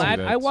need No. to see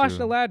Aladdin, that I watched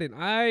too. Aladdin.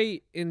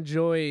 I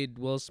enjoyed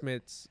Will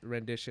Smith's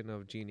rendition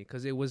of Genie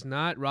because it was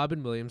not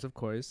Robin Williams, of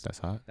course. That's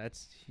hot.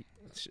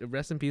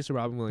 Rest in peace to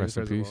Robin Williams.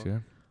 Rest in first of peace.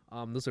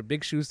 all. Yeah. Those are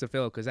big shoes to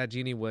fill because that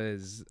genie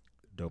was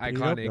Dope.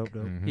 Iconic.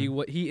 Dope.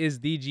 Mhm. he is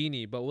the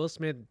genie. But Will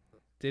Smith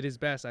did his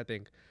best, I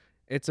think.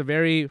 It's a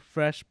very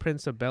Fresh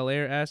Prince of Bel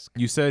Air esque.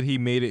 You said he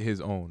made it his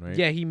own, right?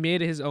 Yeah, he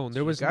made it his own.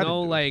 There You was gotta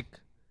no do it. like.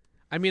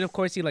 I mean, of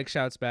course, he like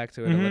shouts back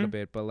to it a little Mhm.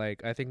 bit, but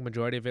like I think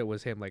majority of it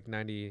was him. Like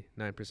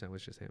 99%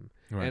 was just him,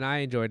 Right. and I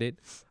enjoyed it.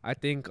 I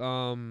think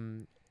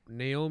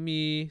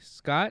Naomi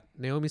Scott,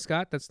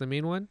 that's the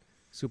main one.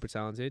 Super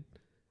talented.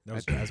 That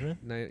was I- Jasmine.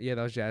 Yeah,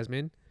 that was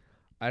Jasmine.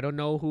 I don't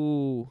know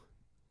who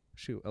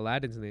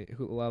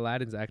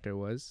Aladdin's actor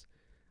was.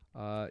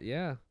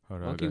 Yeah,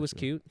 Hold on, I Monkey got was you.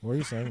 cute. What were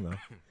you saying though?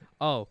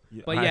 Oh,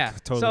 but I yeah,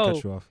 totally so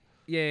cut you off.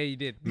 yeah, you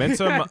did.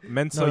 Mensa,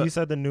 Mensa, No, you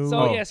said the new. So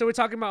Oh. yeah, so we're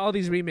talking about all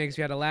these remakes.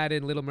 We had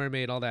Aladdin, Little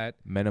Mermaid, all that.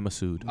 Mena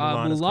Masood.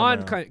 Mulan is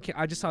Mulan. coming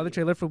I just saw the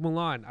trailer for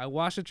Mulan. I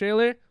watched the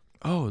trailer.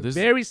 Oh, this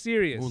Very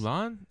serious.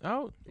 Out.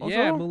 Also?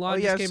 Yeah, Mulan Oh,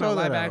 yeah, I just came saw out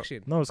live that out.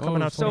 action. No, it's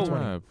coming out so-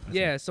 2020.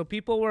 Yeah, so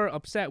people were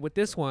upset with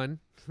this one.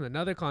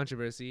 Another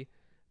controversy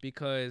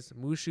because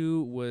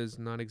Mushu was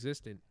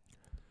non-existent.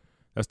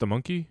 That's the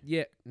monkey.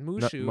 Yeah,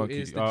 Not Mushu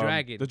monkey. is the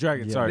dragon. The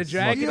dragon. Yeah. Sorry. The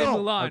dragon in Yo.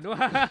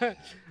 Mulan.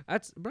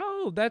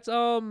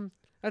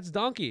 That's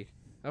Donkey.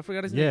 I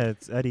forgot his Yeah, name.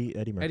 it's Eddie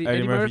Murphy.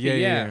 Eddie Murphy.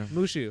 Murphy, yeah.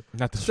 Mushu.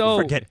 Not the So-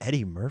 Forget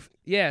Eddie Murphy.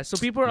 Yeah, so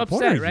people are What are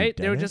upset, you, right?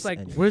 They were just Dennis? like,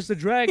 Anyway. "Where's the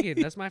dragon?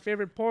 That's my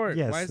favorite part.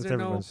 Yes, Why is it's there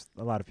no?" everyone's.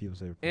 A lot of people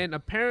say. And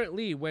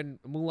apparently, when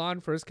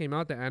Mulan first came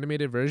out, the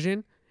animated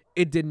version,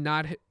 it did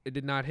not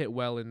hit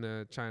well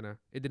in China.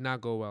 It did not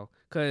go well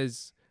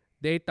because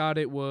they thought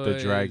it was The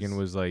dragon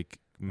was like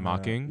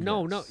mocking.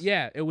 No, Yes.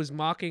 yeah, it was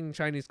mocking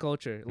Chinese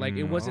culture. Like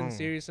it wasn't Oh.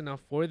 serious enough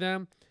for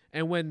them.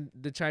 And when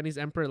the Chinese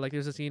emperor, like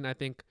there's a scene I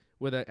think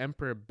where the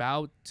emperor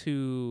bowed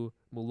to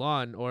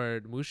Mulan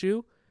or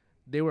Mushu,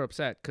 they were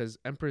upset because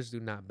emperors do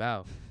not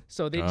bow.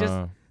 So they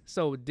just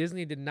so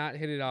Disney did not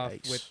hit it off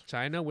Yikes. with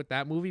China with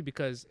that movie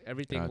because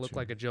everything looked Gotcha.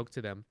 like a joke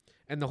to them.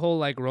 And the whole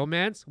like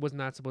romance was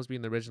not supposed to be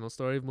in the original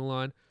story of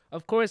Mulan.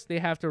 Of course, they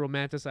have to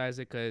romanticize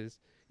it because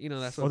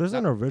that's what. Oh, there's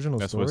an original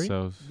That's story. what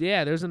sells.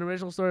 Yeah, there's an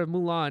original story of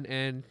Mulan,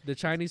 and the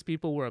Chinese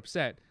people were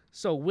upset.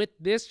 So with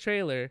this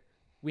trailer,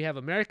 we have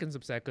Americans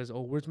upset because,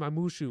 where's my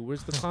Mushu?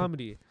 Where's the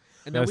comedy?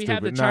 And then That's we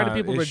have the stupid. China Nah,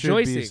 people it should be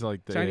rejoicing.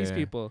 like that, Chinese yeah.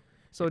 people.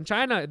 So in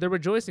China, they're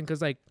rejoicing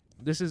because like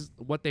this is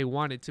what they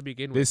wanted to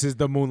begin with. This is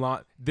the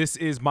Mulan. This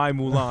is my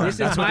Mulan. This is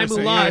That's what my they're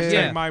saying. Mulan, Hashtag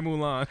yeah. my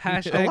Mulan.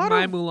 Hashtag lot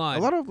my of- Mulan. A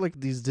lot of like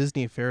these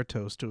Disney fairy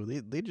tales too.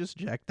 They just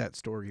jack that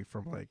story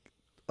from like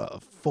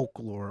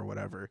folklore or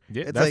whatever.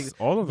 Yeah, It's that's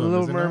like all of The them.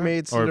 Little isn't it?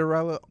 Mermaid, Or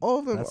Cinderella, all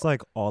of them. That's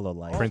like all of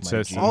life. my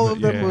Princess G. all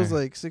of them yeah. was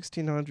like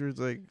 1600s.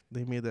 Like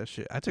they made that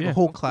shit. I took Yeah. a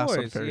whole Of class on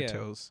course, fairy yeah.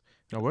 tales.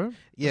 Oh, where?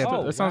 Yeah,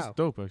 Oh, that sounds wow.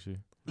 dope actually.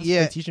 That's yeah,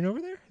 what they're teaching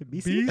over there. at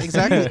BC?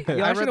 exactly.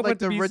 Yo, I I should've read like went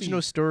to the BC.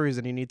 original stories,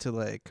 and you need to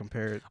like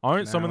compare it.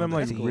 Aren't some of them Now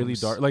like that's really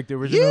cool. dark? Like the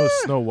original Yeah.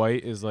 Snow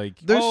White is like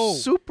They're Oh.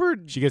 super.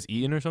 she gets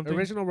eaten or something.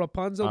 Original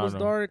Rapunzel I was don't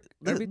know. dark.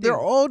 Everything. They're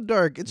all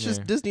dark. It's just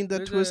Yeah. Disney that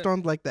There's twist a-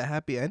 on like the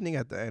happy ending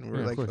at the end. Where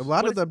Yeah, of like a course.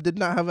 lot What of them did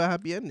not have a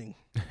happy ending.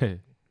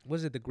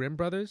 Was it the Grimm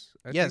brothers?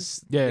 I think?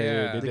 Yes, Yeah,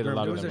 Yeah, they the did a Grimm-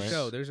 lot there of was them. a right?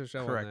 show. There's a show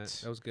on that.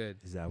 Correct. That was good.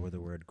 Is that where the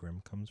word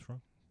grim comes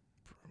from?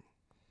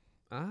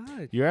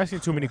 You're asking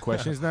too many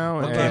questions now.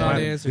 I'm and getting all the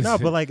this answers. No,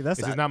 but like that's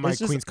is not my it's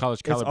just- Queen's College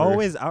It's caliber.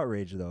 always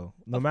outrage though.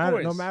 No Of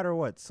matter course.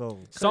 what. So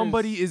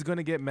Somebody is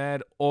gonna get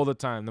mad all the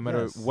time, no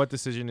matter Yes. what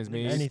decision is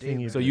made. anything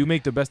you So do. you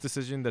make the best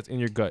decision that's in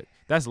your gut.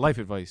 That's life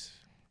advice.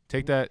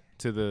 Take that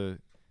to the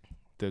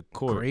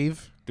court.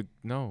 grave.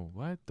 No,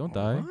 what? Don't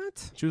die.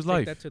 What? Choose Take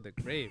life. that to the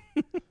grave.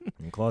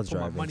 And Claude's Put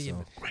my driving. money in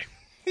so. the grave.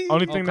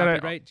 Only thing that I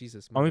copyright?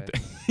 Jesus. my only bad.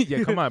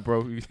 yeah, come on,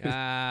 bro.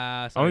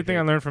 Ah, sorry, Only thing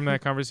I Drake. learned from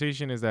that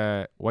conversation is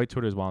that white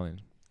Twitter is wildin'.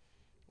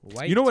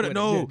 White You know what? Twitter.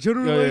 No. Yeah,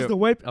 generalize Yeah. the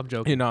white. I'm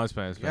joking. You know, it's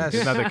fine. It's fine. Yes.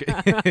 It's not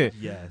that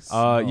Yes.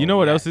 you know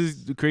what else yes.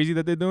 is crazy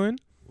that they're doing?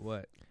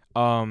 What?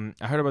 I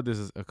heard about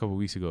this a couple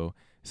weeks ago.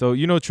 So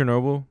you know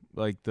Chernobyl,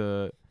 like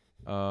the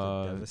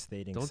The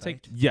devastating. don't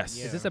take- sight. yes.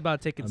 Is this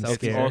about taking I'm selfies? It's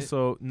scared. right?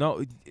 also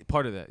no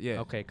part of that. Yeah.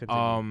 Okay,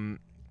 continue.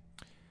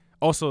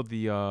 Also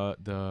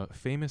the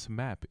famous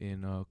map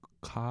in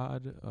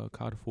COD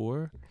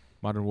 4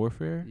 Modern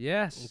Warfare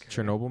yes.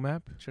 Chernobyl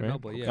map. right?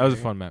 Chernobyl, yeah. That was a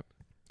fun map.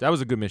 That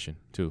was a good mission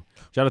too.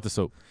 Shout out to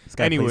Soap. This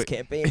guy Anyway. plays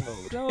campaign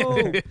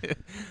mode.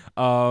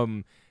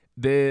 No.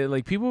 They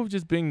like people have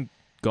just been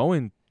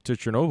going to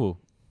Chernobyl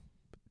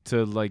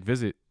to like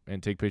visit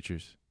and take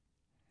pictures,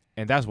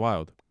 and that's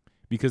wild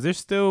because there's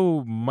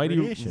still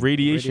mighty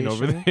radiation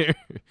over there.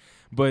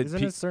 But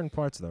Isn't it certain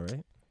parts though,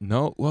 right?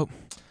 no, well,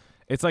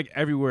 it's like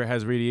everywhere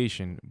has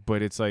radiation,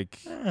 but it's like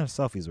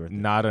Selfies worth it.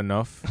 not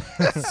enough.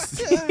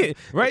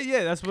 Right?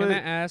 Yeah, that's what. Can I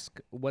ask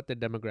what the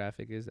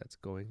demographic is that's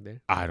going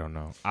there? I don't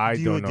know. I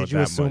Do don't know. Did you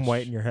that assume much.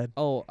 white in your head?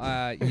 Oh,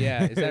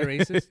 yeah. Is that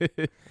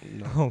racist?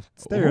 No.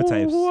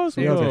 Stereotypes. Who else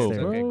We all go, take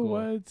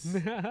bro? stereotypes.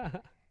 Okay, cool.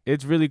 What?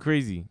 It's really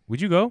crazy.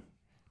 Would you go?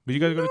 Would you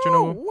guys go to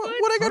No, Chernobyl?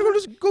 what I gotta go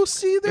to go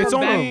see there? It's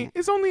Come only back.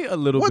 it's only a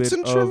little What's bit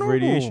in of Chernobyl?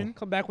 radiation.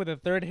 Come back with a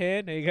third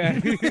hand. There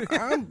you go.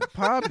 I'm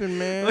popping,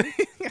 man.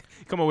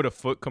 Come on with a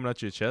foot coming out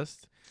your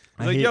chest.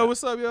 I Like, hate- yo,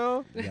 what's up,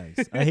 yo?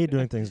 Yikes. I hate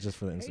doing things just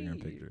for the Instagram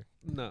Hey. picture.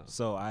 No.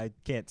 So I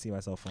can't see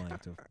myself flying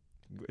to.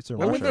 It's in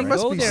Well, Russia, there right?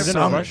 must be Is it in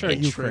some Russia or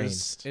Ukraine?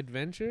 interest.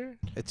 Adventure?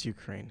 It's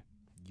Ukraine.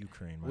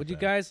 Ukraine. my Would you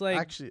bad. guys like?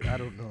 Actually, I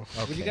don't know.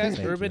 Would you Okay, guys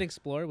thank urban you.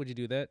 explore? Would you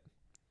do that?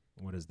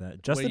 What is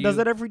that? Justin you- does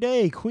that every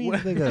day. Queens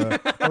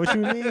nigga. What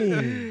you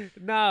mean?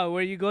 Nah,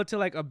 where you go to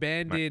like My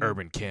abandoned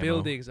urban camo.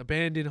 buildings,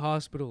 abandoned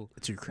hospital.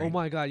 It's Ukraine. Oh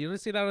my god, you don't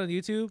see that on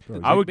YouTube?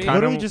 Bro, I would Clickbait? kinda-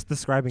 literally just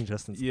describing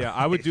Justin's. Yeah,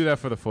 I would do that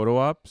for the photo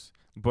ops,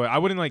 but I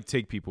wouldn't like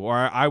take people, or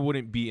I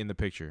wouldn't be in the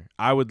picture.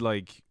 I would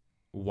like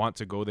want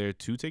to go there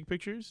to take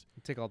pictures.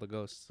 Take all the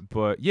ghosts.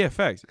 But yeah,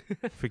 facts.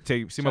 See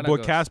my Shout out boy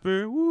Ghost.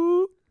 Casper.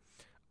 Woo.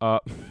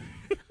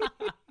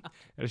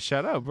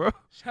 Shout out, bro.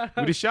 Shout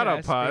We the shout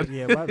out pod.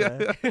 Yeah, my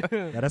bad.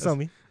 Yeah, that's on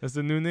me. That's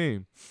the new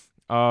name.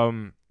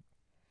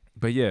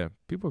 But yeah,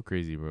 people are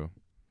crazy, bro.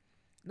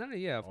 No,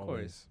 yeah, of Always.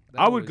 course.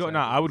 That I would always go. Nah,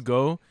 I happens. would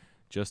go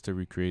just to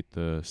recreate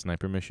the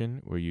sniper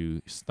mission where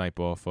you snipe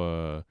off.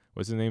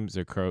 What's his name?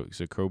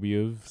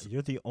 Zakrobiev's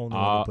You're the only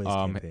one who plays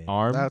campaign.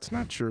 arm. That's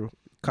not true.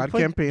 You COD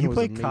played- campaign You was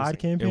played amazing. COD It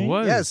campaign?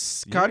 was.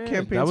 Yes, COD Yeah,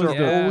 campaigns that was are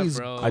the- always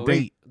bro. I think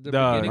great. The the-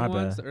 beginning My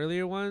ones, bad. the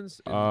earlier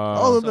ones.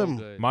 All of so them.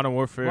 good. Modern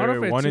Warfare, Modern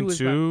Warfare 1 2 and was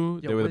 2,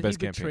 Yo, they were the when best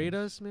he betrayed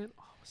campaigns. us, man.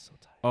 Oh, I was so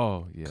tired.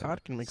 Oh yeah.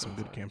 COD can make some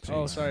good campaigns.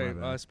 Oh, my sorry.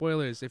 bad.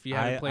 Spoilers if you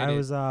haven't played I it.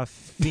 was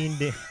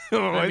fiending.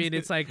 I mean,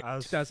 it's like I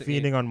was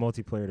 2008. fiending on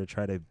multiplayer to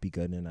try to be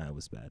good, and I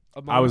was bad. I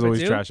was Modern always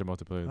Warfare 2? trash at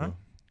multiplayer Huh? though.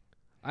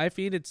 I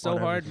fiended so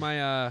Whatever. hard,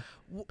 my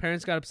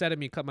parents got upset at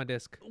me, cut my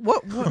disc.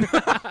 What? Wow.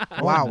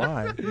 Oh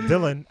my.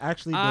 Dylan,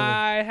 actually, Dylan.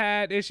 I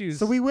had issues.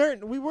 So we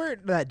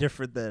weren't that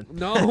different then.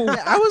 no,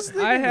 Yeah, I was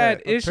thinking I had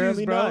that. issues,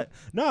 Apparently bro. not.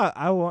 No,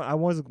 I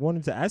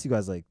wanted to ask you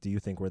guys, like, do you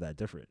think we're that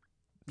different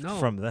No,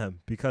 from them?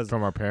 Because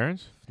From our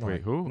parents? no,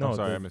 Wait, who? No, I'm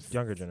sorry, the I missed.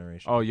 younger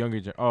generation. Oh,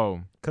 younger.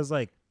 Oh, Because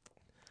like,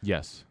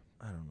 yes.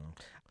 I don't know.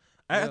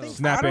 Yo. I think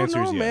Snap I don't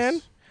answers know, yes.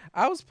 man.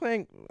 I was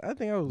playing. I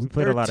think I was We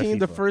played a lot of 13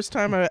 the FIFA. first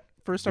time I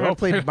Y'all played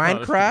played a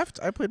lot of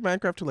Minecraft. I played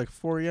Minecraft till like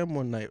 4 a.m.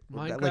 one night,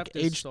 Minecraft like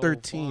is age so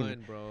 13.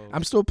 fun, bro.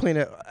 I'm still playing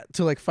it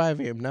till like 5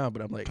 a.m. now,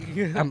 but I'm like,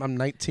 I'm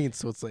 19,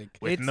 so it's like,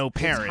 With It's- no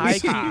It's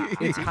parents.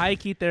 high-key, it's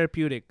high-key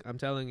therapeutic. I'm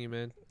telling you,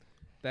 man.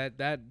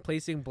 That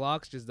placing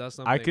blocks just does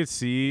something. I could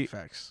see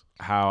facts.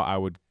 how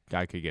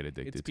I could get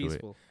addicted It's to it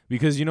peaceful.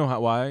 because you know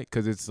why?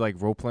 Because it's like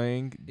role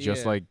playing,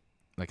 just Yeah.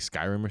 like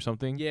Skyrim or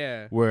something.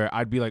 Yeah. Where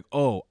I'd be like,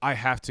 oh, I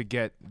have to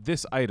get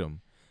this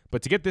item.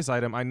 But to get this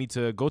item, I need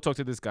to go talk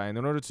to this guy. And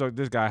in order to talk to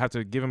this guy, I have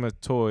to give him a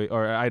toy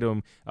or an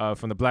item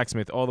from the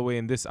blacksmith all the way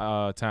in this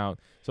town.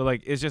 So,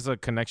 like, it's just a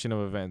connection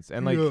of events.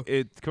 And, like,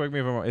 Yeah. correct me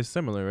if I'm wrong, it's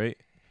similar, right?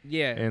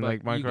 Yeah. And, but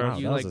like, Minecraft?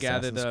 you That was like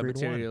gather Assassin's the Creed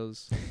 1.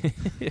 materials.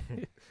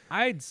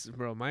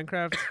 Bro,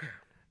 Minecraft.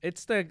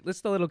 It's the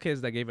little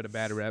kids that gave it a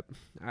bad rep.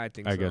 I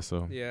think. I so. guess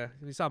so. Yeah.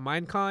 You saw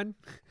Minecon.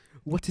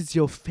 What is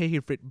your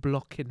favorite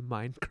block in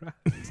Minecraft?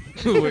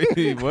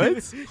 Wait,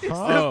 what?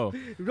 Oh,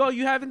 Bro,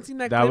 you haven't seen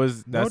that that clip?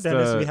 was No, that's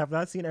Dennis, we the have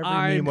not seen every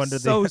I'm meme under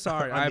so the.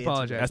 sorry. on I the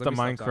apologize. internet. that's the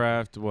Let me stop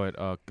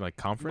talking. Minecraft like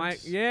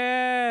conference.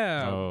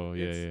 Yeah. Oh,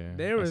 yeah, It's- yeah.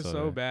 They I were saw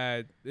so that.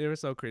 bad. They were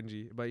so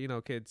cringy. But you know,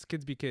 kids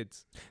be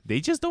kids. They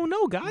just don't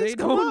know, guys. They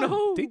Come don't on.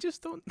 know. They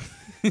just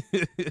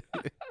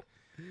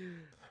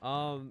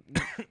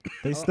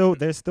don't.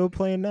 They're still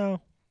playing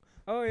now.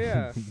 Oh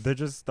yeah. They're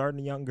just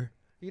starting younger.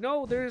 You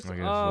know, there's I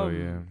guess so,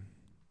 yeah.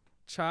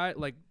 child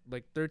like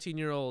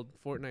 13-year-old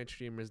Fortnite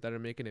streamers that are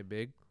making it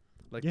big.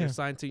 Like Yeah. they're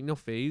signed to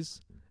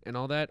FaZe and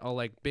all that, all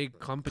like big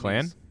companies.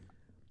 Clan?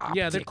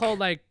 Yeah, they're called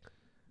like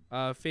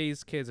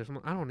FaZe Kids or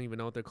something. I don't even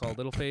know what they're called.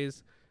 Little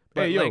FaZe.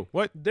 But Hey, yo, like,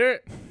 what?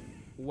 they're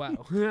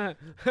wow.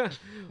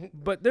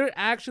 But they're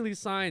actually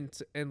signed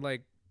and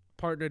like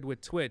partnered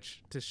with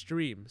Twitch to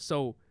stream.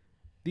 So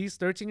these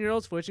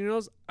 13-year-olds,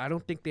 14-year-olds, I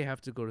don't think they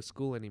have to go to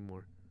school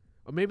anymore.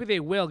 Or maybe they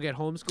will get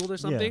homeschooled or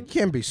something.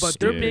 Can't be. But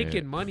they're Yeah.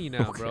 making money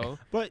now, Okay. bro.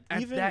 But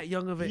At even that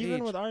young of an even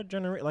age. with our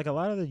generation, like a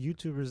lot of the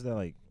YouTubers that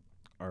like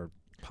are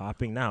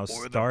popping now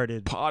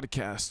started.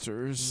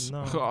 Podcasters.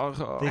 No.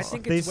 I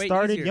think they it's way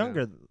started easier now.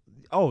 younger.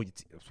 Oh,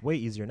 it's way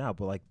easier now,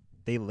 but like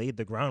they laid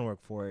the groundwork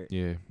for it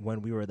Yeah.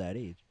 when we were that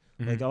age.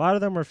 Mhm. Like a lot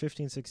of them are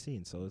 15,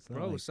 16, so it's not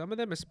Bro, like some of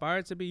them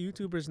aspire to be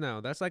YouTubers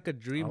now. That's like a a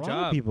dream lot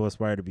job. of people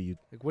aspire to be.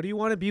 Like, what do you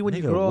want to be when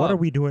you Nigga, grow what up? are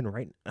we doing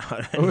right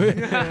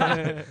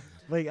now?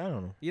 Like I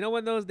don't know. You know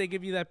when they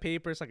give you that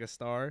paper, it's like a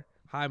star.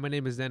 Hi, my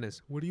name is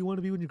Dennis. What do you want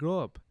to be when you grow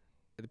up?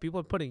 And the people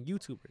are putting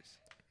YouTubers.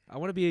 I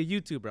want to be a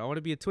YouTuber. I want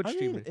to be a Twitch I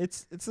streamer. mean,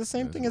 it's the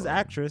same That's thing as wild.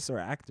 actress or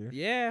actor.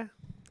 Yeah.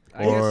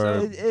 I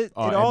Or- guess so. It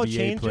all NBA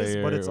changes,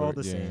 but it's all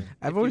player the or- yeah. same.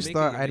 I've If you always make it,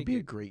 thought you I'd make be a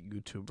it. great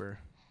YouTuber.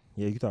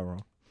 Yeah, you thought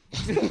wrong.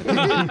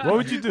 What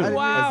would you do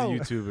Wow.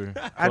 as a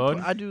YouTuber? I'd, Claude?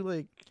 I do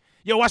like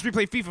Yo, watch me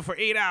play FIFA for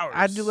 8 hours.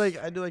 I do like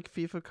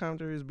FIFA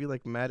counters, be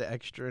like mad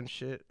extra and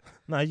shit.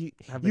 No, you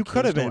Have the you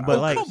could have keys been, to- but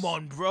Oh, like come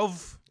on,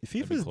 bruv.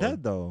 FIFA's cool.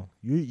 dead though.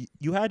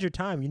 You had your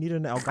time. You need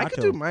an Elgato. I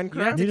could do You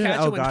Minecraft. have to Needed an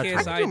catch it when Elgato. I KSI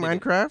could do did it.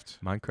 Minecraft.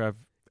 Minecraft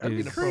That'd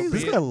be is crazy.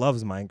 This Yeah. guy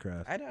loves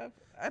Minecraft. I'd have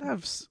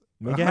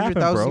Make it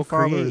happen, 100,000 bro.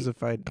 followers Create.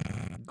 if I'd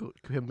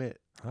commit.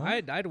 Huh?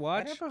 I'd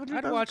watch. have I'd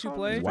 100,000 watch you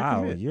play. followers.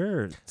 Wow, commit.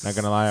 you're Not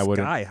gonna lie, I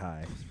wouldn't. sky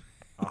high.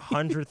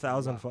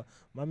 100,000.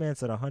 My man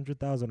said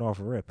 100,000 off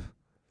rip.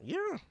 Yeah,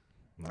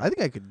 I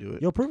think I could do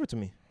it. Yo, prove it to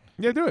me.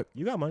 Yeah, do it.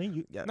 You got money.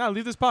 You Yeah. Nah,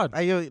 leave this pod.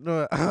 You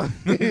know,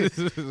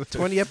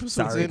 20 episodes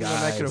Sorry, in when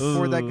I could guys.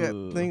 afford that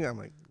Ooh. thing, I'm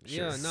like, Yeah,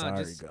 sure. no, Sorry,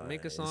 just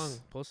make a guys. song,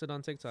 post it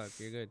on TikTok.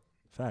 You're good.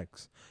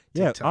 Facts.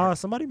 Yeah. TikTok.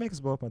 Somebody make us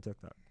blow up on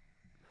TikTok.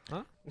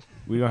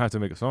 We don't have to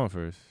make a song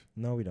first.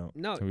 No, we don't.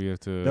 No, We have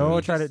to.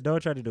 Don't try to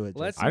do it.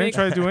 let's Justin. I didn't make-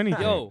 try to do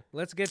anything. yo,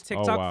 let's get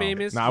TikTok wow.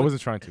 famous. Nah, I with-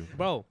 wasn't trying to.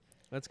 Bro,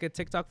 let's get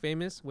TikTok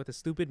famous with a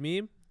stupid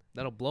meme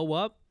that'll blow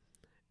up,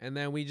 and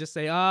then we just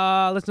say,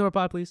 let's do our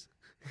pod, please.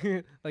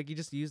 Like you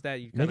just use that.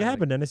 You Make kinda, it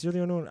happen, Dennis. You're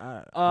the only one.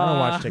 I don't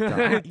watch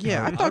TikTok.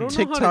 Yeah, I I thought don't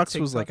know how to TikToks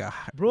was like TikTok.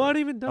 a Bro, I don't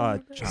even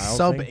know. child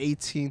sub thing?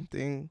 18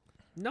 thing.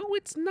 No,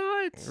 it's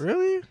not.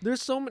 Really?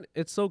 There's so many.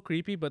 It's so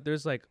creepy, but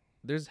there's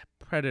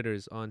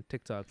predators on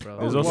TikTok, bro.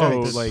 There's Oh, also yeah,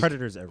 there's like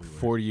predators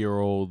everywhere.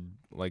 40-year-old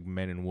like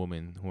men and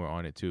women who are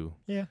on it too.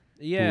 Yeah.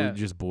 Who Yeah, are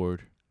just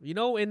bored. you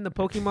know, in the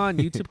Pokemon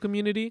YouTube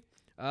community,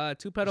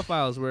 2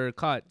 pedophiles were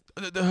caught.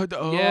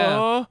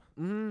 Yeah.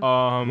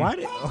 Mhm. Why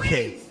did?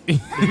 Okay.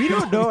 we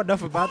don't know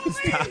enough about this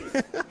topic.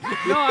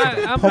 No,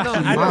 I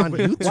Pokemon know.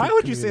 YouTube Why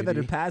would you say that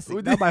in community.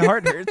 passing? Now my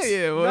heart hurts.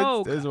 Yeah,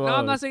 No, it's no, wild.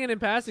 I'm not saying it in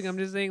passing. I'm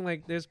just saying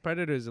like there's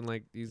predators and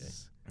like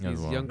these That's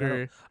wild.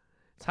 younger.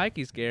 It's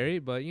hikey scary,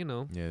 but you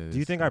know, Yeah. Do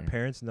you think our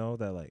parents know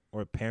that, like,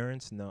 or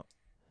parents know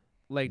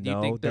like do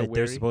you think they're that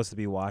wary? they're supposed to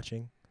be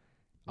watching?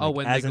 Oh, Like,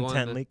 when they as go on the-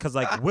 intently, because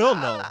like we'll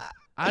know.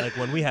 I- Like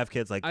when we have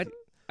kids, like,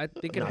 I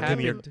think it no,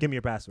 happened. give me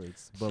your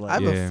passwords. But I like,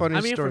 have Yeah. a funny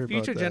I mean, story for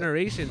future about that.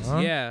 generations, Huh?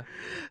 yeah.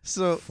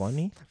 So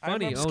funny.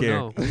 Funny. I'm Oh scared.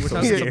 no, I'm we're so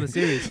talking scared. something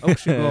serious. Oh,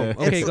 shoot, go.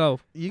 Okay, It's- go.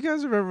 you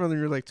guys remember when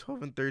you were like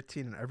 12 and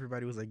 13 and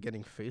everybody was like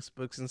getting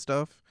Facebooks and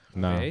stuff?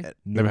 No. Okay.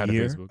 Never had a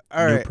year, Facebook.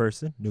 All new right.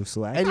 person, new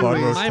swag. Anyways, Claude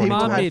My Rose mom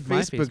 2012. made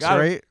my Facebooks, Facebook.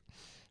 right?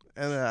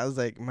 And I was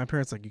like, my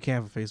parents like, you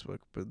can't have a Facebook.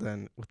 But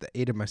then with the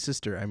aid of my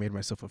sister, I made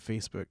myself a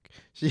Facebook.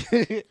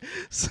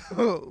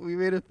 So we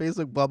made a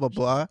Facebook, blah, blah,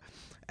 blah.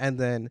 And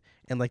then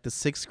in like the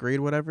 6th grade,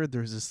 whatever,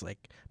 there was this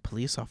like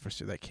police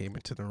officer that came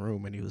into the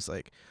room and he was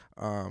like,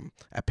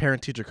 at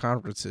parent teacher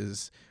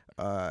conferences,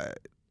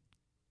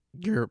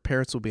 your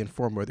parents will be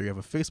informed whether you have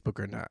a Facebook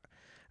or not.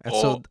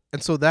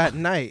 And so that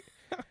night,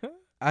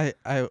 I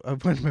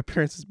went to my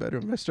parents'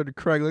 bedroom. I started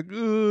crying like,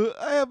 "Ugh,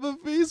 I have a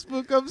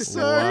Facebook. I'm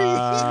sorry.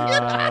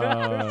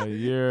 Wow,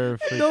 you're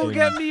freaking. Don't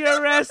get me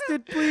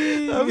arrested,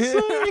 please. I'm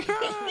sorry."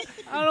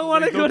 I don't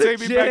want to go Don't to take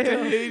me jail. back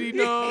to Haiti,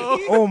 no.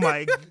 Oh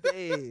my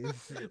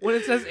days. When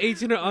it says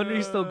 18 or under,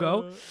 you still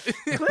go.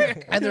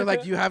 And they're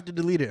like, "You have to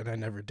delete it," and I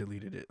never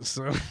deleted it.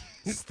 So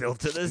Still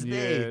to this Yeah,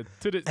 day.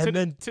 to this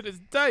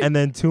day. And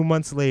then 2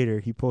 months later,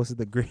 he posted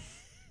the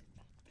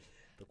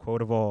the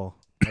quote of all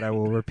that I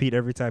will repeat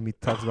every time he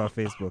talks about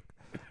Facebook.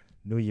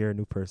 New year,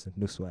 new person,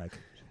 new swag.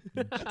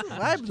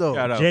 vibe though.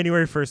 Shout out.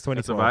 January 1st,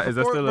 That's a 2012. vibe. Is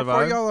that still a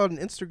Before vibe? y'all on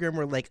Instagram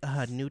were like,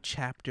 new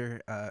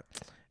chapter,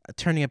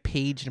 turning a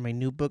page in my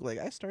new book. Like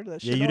I started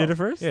that Yeah, shit. you did off. it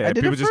first? Yeah, I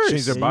did people it just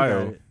change first. their Yeah, you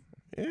got bio. it.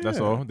 Yeah. That's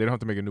all. They don't have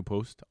to make a new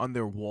post on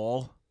their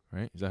wall,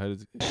 right? Is that how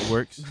it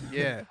works?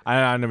 Yeah.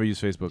 I never use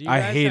Facebook. Do you I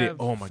guys hate it. have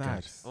Oh my god.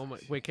 Facts. Oh my!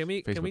 Wait, can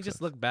we Facebook just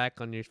sucks. look back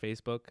on your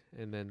Facebook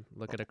and then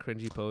look at a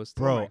cringy post?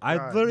 Bro, my I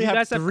God. literally You have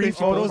guys have 3 cringy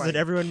photos posts? and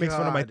everyone makes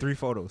fun of my God. 3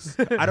 photos.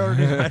 I don't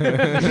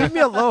understand. Leave me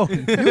alone.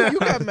 you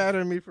got mad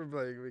at me for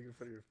like making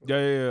fun of your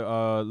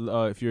phone.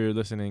 Yeah. If you're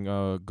listening,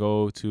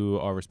 go to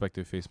our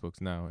respective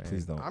Facebooks now and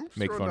Please don't. I'm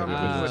make scrolling fun of down it.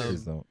 my with Twitter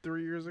Please don't.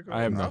 3 years ago.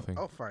 I have Oh, nothing.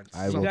 Oh, fine.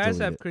 I You will guys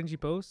delete have it. cringy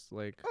posts,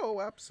 like Oh,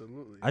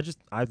 absolutely.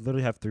 I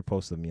literally have 3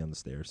 posts of me on the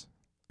stairs.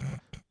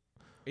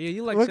 yeah,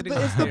 you like Look, sitting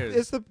on it's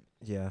stairs. the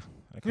yeah.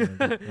 I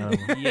can't I don't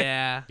know.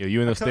 Yeah. Yo,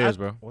 you in the stairs,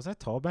 bro. Was I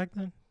tall back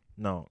then?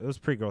 No, it was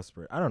pre-growth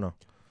spurt. I don't know.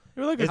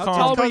 You're like It's How tall-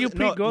 tall it's were you cause-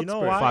 no, pre-growth you know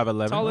spurt? why?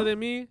 5'11". Taller than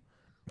me?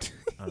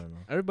 I don't know.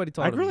 Everybody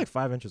taller I than grew me. like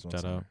 5 inches one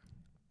Shout summer, out.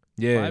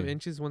 Yeah. 5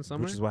 inches one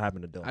summer. which is what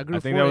happened to Dylan. I grew I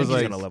think 4 that was He's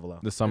inches. gonna level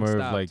out. the summer of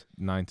stopped. like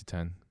 9 to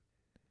 10.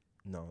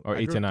 No, or I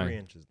 8 grew to up 9. 3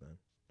 inches then.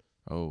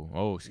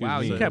 Oh, excuse Wow,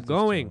 me. you kept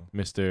going.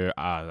 Mr.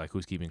 Like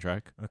who's keeping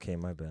track? Okay,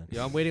 my bad.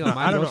 Yo, I'm waiting on I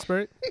my don't growth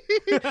know. spurt.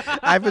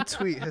 I have a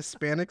tweet.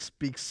 Hispanics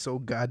speak so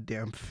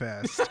goddamn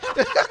fast.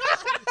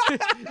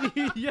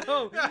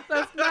 Yo,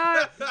 that's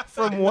not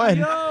From when?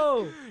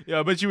 Yo. Yeah,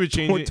 I bet you were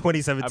changing.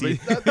 2017.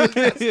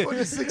 That's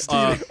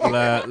 2016.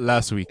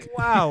 Last week.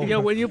 Wow. Yo,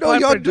 when you No, apply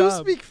y'all for a do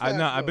job, speak I fast.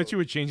 know. I bet you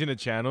were changing the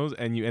channels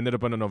and you ended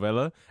up on a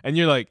novella and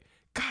you're like,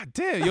 God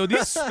damn, yo,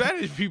 these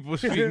Spanish people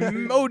speak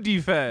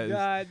OD fast.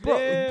 God Bro,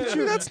 damn.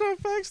 But that's not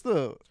facts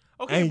though.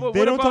 Okay, Hey, but they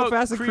what don't talk about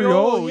fast in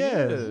Creole? Creole,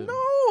 yeah.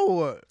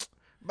 No.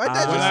 My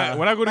dad just,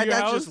 When I go to my your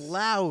dad's house, just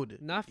loud.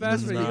 Not He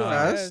fast does for you, not.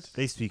 I Fast? guess.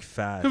 They speak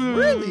fast.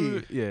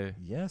 Really? Yeah,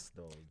 Yes,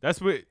 though.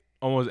 that's what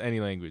almost any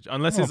language,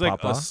 unless Come it's on, like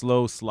a Papa.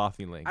 slow, slothy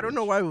language. I don't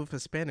know why with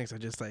Hispanics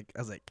I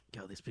was like,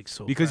 yo, they speak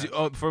so Because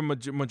fast. for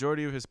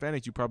majority of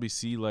Hispanics, you probably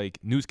see like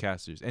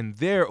newscasters, and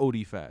they're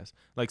OD fast.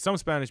 Like some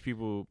Spanish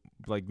people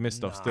like miss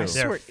stuff Nah, I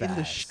still. they're swear, in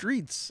the fast.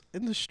 streets,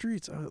 In the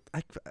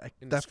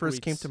that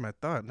first came streets. to my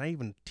thought. Not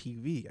even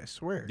TV, I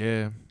swear.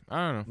 Yeah,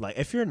 I don't know. Like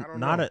if you're I don't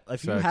not know.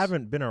 if you Facts.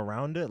 haven't been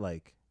around it,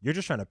 like you're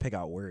just trying to pick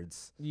out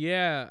words.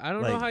 Yeah, I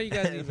don't know Like- how you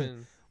guys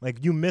even.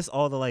 Like you miss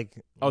all the like.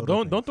 Oh,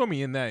 little don't throw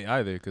me in that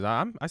either, because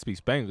I speak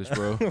Spanglish,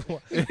 bro.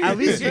 things. At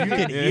least you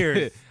can hear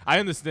it. I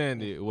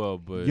understand it well,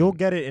 but You'll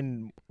get it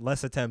in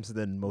less attempts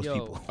than most Yo.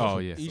 people. Oh,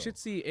 yeah. You should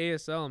see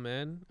ASL,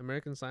 man,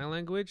 American Sign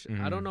Language. I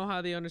Mhm. don't know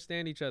how they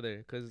understand each other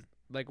because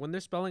like when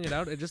they're spelling it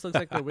out, it just looks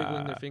like they're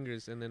wiggling their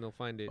fingers, and then they'll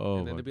find it, Oh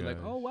and then my they'll be like,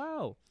 gosh. "Oh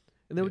wow,"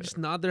 and they would Yeah. just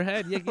nod their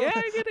head. Yeah, I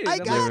get it. I I'm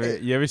got like-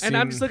 it. You ever seen? And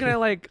I'm just looking at it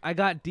like I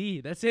got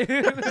D. That's it.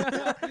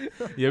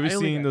 You ever I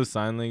only seen got- those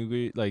sign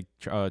language like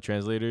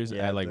translators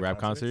Yeah, at like the rap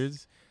concerts.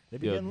 concerts? They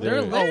be Yo, getting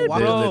they're- lit. lit, Oh,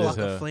 Waka bro. lit as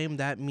Waka hell. Flame,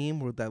 that meme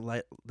where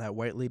that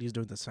white lady's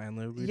doing the sign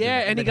language. Yeah,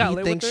 and he got lit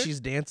with thinks her? she's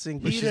dancing,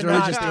 but He she's did really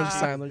not just doing think sign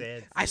she was language.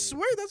 dancing. I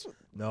swear that's what.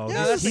 No, Yeah, he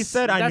that's the-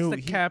 said I that's knew. the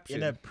he- caption.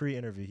 in a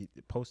pre-interview, he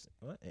post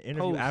an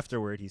interview Post.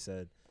 afterward. He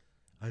said,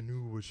 "I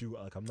knew what you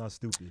like. I'm not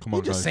stupid." Come You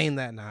on, just guys. saying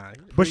that now.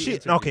 But she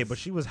Pre-interview. okay, but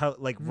she was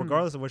like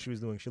regardless of what she was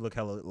doing, she looked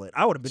hella lit.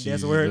 I would have been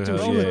dancing with her Jesus,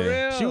 too. hell She was,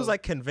 yeah. she was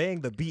like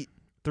conveying the beat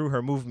through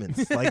her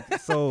movements. Like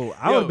so,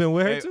 I would have been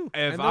with her too.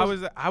 If And I those-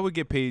 was, I would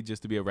get paid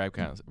just to be a rap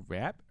concert.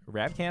 Rap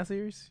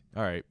concerts?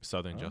 All right,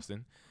 Southern Huh?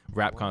 Justin.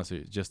 Rap Wow.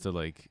 concert just to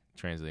like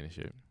translate and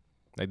shit.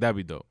 Like that'd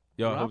be dope.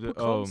 Yo, I hope Rap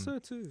that-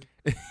 concert too.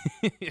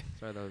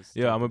 Sorry, that was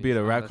yeah, I'm gonna be at a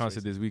Japanese. rap that's concert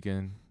racist. this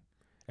weekend.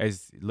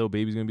 As Lil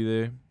Baby's gonna be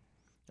there.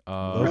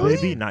 Lil Really?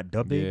 baby, not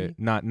dub Yeah, baby.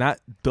 not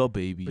the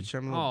baby. But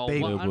you're Oh,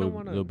 big. well, I don't Lil,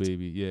 wanna- Lil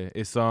Baby. Yeah,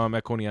 it's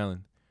at Coney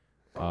Island.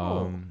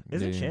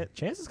 Isn't yeah.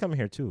 Chance is coming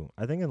here too?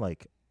 I think in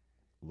like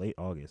late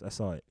August. I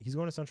saw it. He's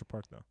going to Central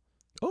Park now.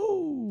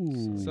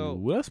 Oh, So-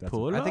 let's That's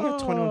pull it I think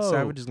up. 21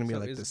 Savage is gonna be So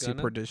like is the Gunna?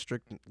 Seaport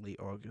District in late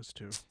August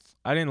too.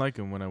 I didn't like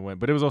him when I went,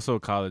 but it was also a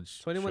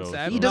college. 21 show,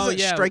 Savage? He so- No, doesn't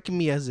yeah. strike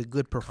me as a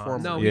good performer.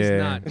 No, Yeah, he's I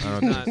not. don't He's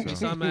think not. so. We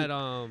saw him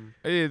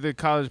at Yeah, the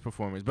college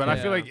performance, but I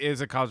feel Yeah. like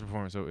it's a college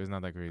performance, so it's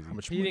not that crazy. How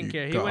much He money didn't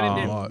care. He you went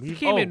in got? there. He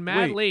came in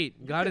mad wait.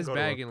 late, got can his go to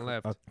bag a- and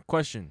left.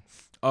 Question.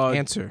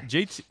 Answer.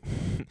 JT,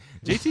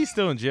 JT's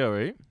still in jail,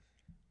 right?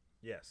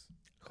 Yes.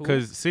 Who?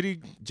 Because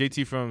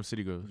JT from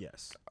City Girls.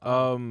 Yes.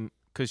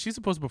 Because she's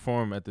supposed to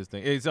perform at this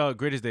thing. It's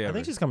Greatest Day I Ever.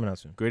 think she's coming out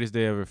soon. Greatest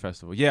Day Ever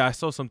festival. Yeah, I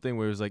saw something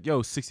where it was like,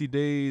 yo, 60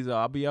 days,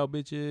 I'll be out,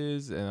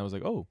 bitches. And I was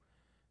like, oh,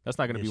 that's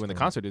not going to Yeah, be when the she's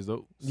concert is,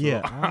 though. So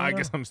Yeah, I I don't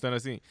guess know. I'm still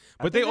not seeing.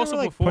 I But they think also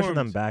were, like, pushing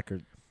them performed. back, or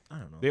I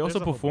don't know. They also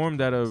There's a whole bunch of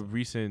performed at a stuff.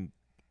 recent,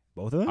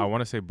 Both of them. I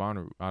want to say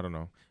Bonnaroo. I don't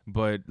know.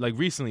 But like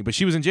recently, but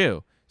she was in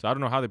jail. So I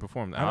don't know how they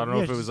performed. I don't know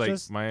yeah, if it was like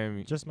just-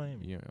 Miami. Just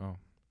Miami. Yeah. Oh.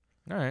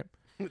 All right.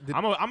 The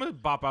I'm gonna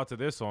bop out to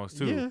their songs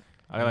too. Yeah.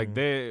 I like Mhm.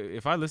 they.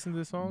 If I listen to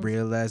this song,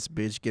 real ass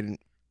bitch getting.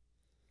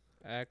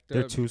 Act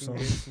They're up, two you can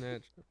get songs.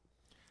 snatched.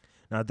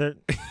 Now they're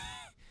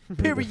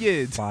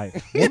period. Fire.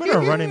 Women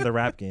are running the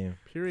rap game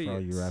for all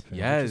Period. you rap fans. which is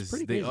Yes,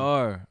 pretty they crazy.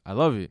 are. I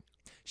love it.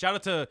 Shout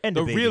out to And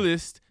the the baby.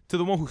 realist, to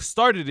the one who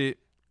started it,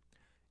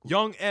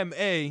 Young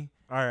M.A.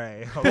 All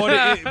right. Brought them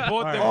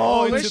Alright.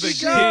 all Oh, into there the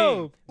she game.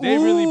 go. They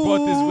really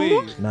brought this Ooh.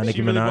 wave. Not She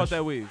Nicki really Minaj. brought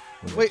that wave.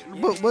 Wait,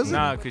 but was it?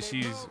 Nah, because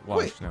she's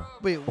washed now.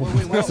 Wait,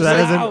 why, So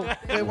that why-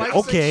 isn't- wait, why you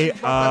Okay, saying she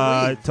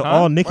brought that wave? to Huh?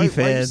 all Nicki Why you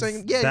fans,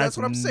 saying, yeah, that's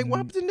what I'm saying. What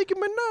happened to Nicki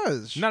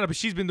Minaj? No, but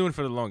she's been doing it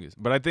for the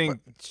longest. But I think,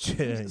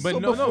 yeah, but So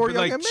no, before but Young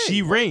like M.A.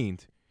 she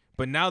reigned.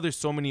 But now there's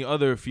so many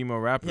other female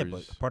rappers.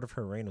 but part of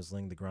her reign was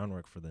laying the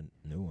groundwork for the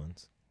new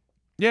ones.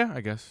 Yeah,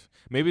 I guess.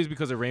 Maybe it's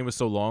because the reign was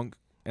so long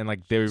and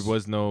like there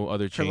was no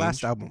other Her change.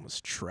 last album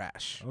was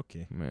trash.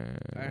 Okay. Man,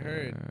 I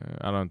heard.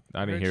 I didn't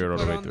Heard hear she it all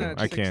the put way on through.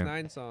 that I can't.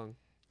 6ix9ine song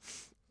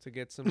to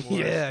get some more.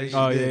 Yeah, streams.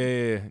 Oh yeah, did.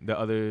 yeah, yeah. The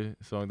other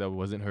song that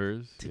wasn't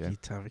hers. Yeah.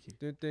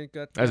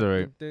 That's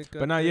alright.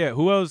 But not yet.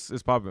 Who else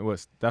is popping?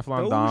 What?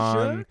 Stefflon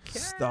Don.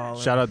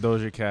 Shout out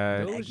Doja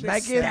Cat. Doja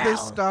Megan Thee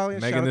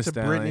Stallion. Megan Shout Thee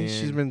out to Britney.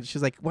 Stallion.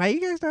 She's like, why are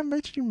you guys not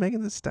mentioning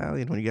Megan Thee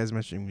Stallion when you guys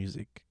mentioning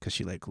music? Because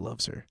she like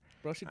loves her.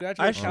 Bro, she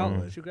graduated.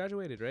 should. She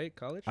graduated, right?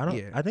 College. I don't.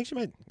 Yeah. I think she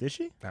might. Did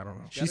she? I don't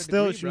know. Got She's a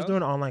still. degree, She was bro.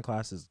 doing online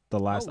classes. The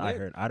last I lit.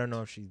 heard. I don't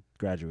know if she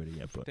graduated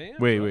yet, but Damn.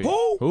 Wait, bro. wait.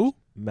 Who? Who?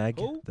 Meg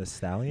Who? the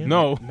Stallion.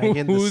 No.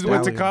 Megan Thee Who's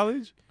went to Stallion.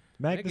 college?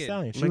 Meg the Megan.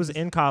 Stallion. She Meg was Thee-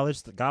 in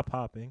college. Got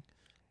popping.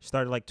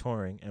 Started like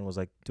touring and was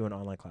like doing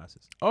online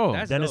classes. Oh,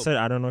 That's Dennis dope. said,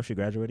 "I don't know if she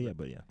graduated yet,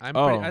 but yeah."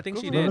 I think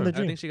Good she for did. her. Living the I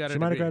dream. think she got She a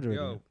might have degree.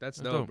 graduated. Yo, that's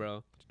That's dope, dope.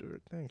 bro.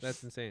 Thanks.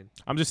 That's insane.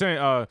 I'm just saying.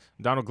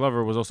 Donald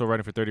Glover was also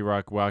writing for 30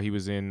 Rock while he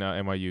was in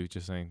NYU.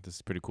 Just saying, this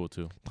is pretty cool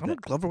too.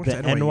 Donald Glover went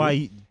The to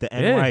NYU.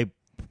 NY,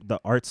 the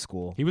art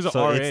school. He was a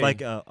so RA. it's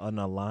like an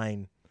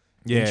aligned.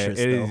 Yeah,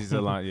 interest, it though. is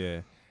a lot.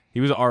 Yeah,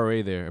 he was an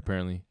RA there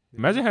apparently.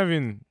 Imagine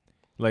having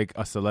like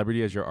a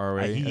celebrity as your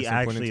RA. He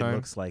at some point in actually time.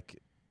 looks like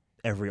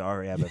every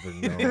RA I've ever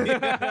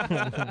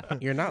known.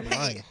 You're not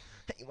lying.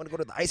 Hey, you want to go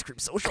to the ice cream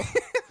social?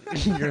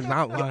 You're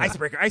not lying.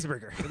 Icebreaker.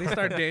 Did they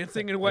start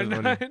dancing and That's funny.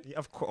 whatnot? Yeah,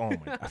 of course.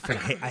 Oh my!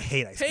 I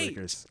hate Hate.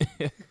 icebreakers.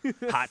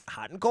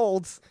 hot and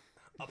colds,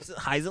 ups and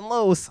highs and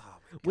lows. Oh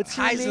my What's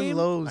God. highs and I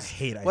lows?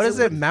 hate icebreakers. What is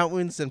it?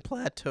 Mountains and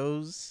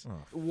plateaus. Oh,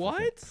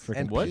 What? freaking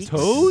And What peaks. toes?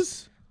 You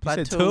said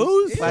Plateaus.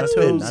 toes? That's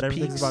Plateaus. it. Not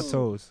everything's peaks. about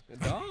toes.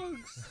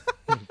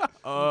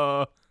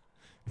 Dogs.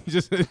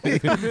 Just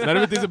not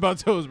everything's about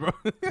toes, bro.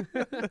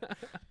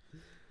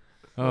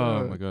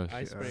 Oh my gosh,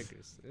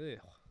 Icebreakers. Ugh,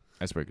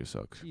 icebreaker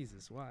sucks.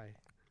 Jesus, why?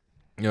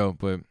 Yo,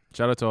 but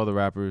shout out to all the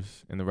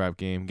rappers in the rap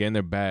game getting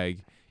their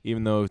bag,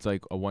 even though it's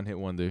like a one-hit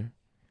wonder.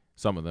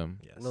 Some of them.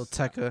 Yes. Lil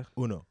Tecca.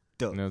 Uno.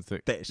 You know, it's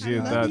like, That shit.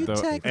 yeah, love that you, though.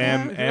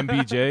 Tekka.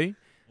 MBJ.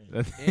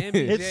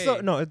 It's so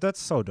no. That's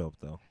so dope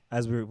though.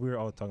 As we were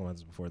all talking about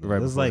this before. Though. Right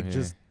This is before, like yeah.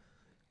 just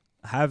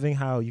having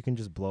how you can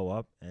just blow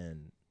up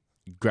and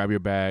grab your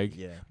bag.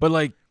 Yeah. But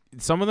like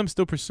some of them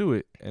still pursue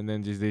it, and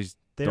then they just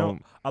They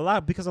don't. a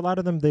lot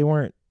of them they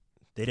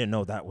didn't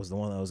know that was the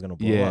one that was gonna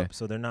blow Yeah. up.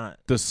 So they're not.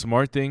 The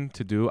smart thing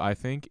to do, I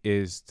think,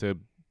 is to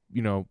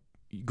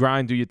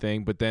grind, do your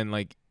thing, but then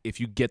like if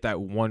you get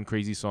that one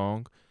crazy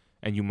song,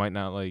 and you might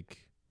not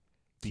like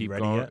Be keep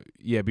ready going, yet?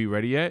 yeah, be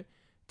ready yet.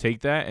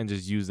 Take that and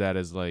just use that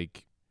as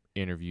like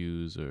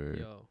interviews or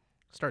Yo.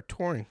 Start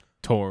touring.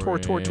 touring.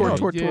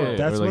 Tour. Yeah,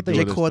 That's or, what do they-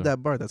 J. other Cole had stuff. that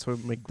bar. That's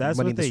what make That's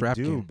money what in this they rap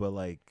do. game. But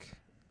like,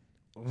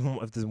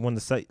 when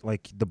the site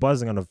like the buzz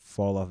is gonna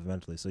fall off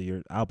eventually, so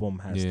your album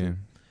has Yeah. to.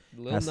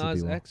 Lil Has to be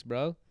Nas one. X,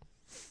 bro.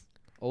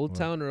 Old What?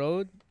 Town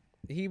Road.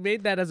 He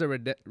made that as a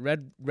Red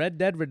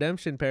Dead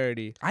Redemption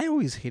parody. I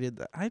always hated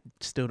that. I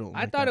still don't.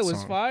 I like thought that it was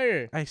song.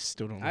 fire. I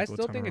still don't. I Like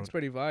still Old Town think it's Road.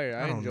 pretty fire.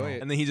 I I don't enjoy know.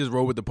 it. And then he just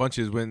rolled with the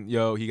punches when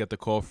he got the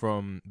call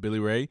from Billy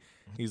Ray.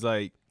 He's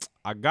like,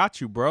 "I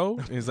got you, bro."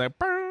 And he's like,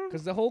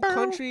 Because the whole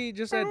country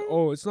just said,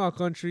 "Oh, it's not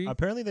country."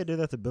 Apparently, they did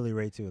that to Billy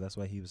Ray too. That's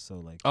why he was so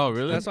like. "Oh,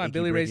 really?" That's why Achy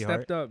Billy Ray Breaky Heart.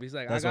 stepped up. He's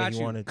like, That's "I why got he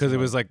you." wanted. Because to,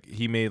 it was like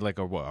he made like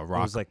a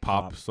rock like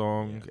pop pop.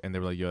 song, Yeah. and they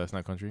were like, "Yo, that's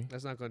not country."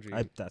 That's not country,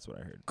 That's what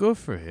I heard. Good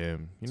for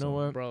him. You know So,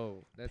 what?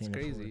 bro. That's Paying it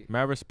crazy. forward.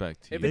 Mad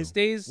respect. to If you. it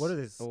stays, What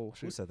is Oh, Who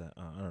shoot. said that?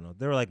 I don't know.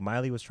 They were like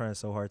Miley was trying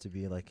so hard to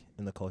be like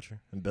in the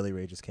culture, and Billy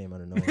Ray just came out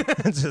of nowhere.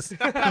 Just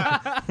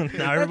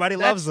now everybody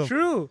loves him. That's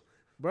true,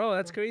 bro.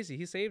 That's crazy.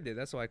 He saved it.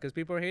 That's why, because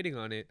people are hating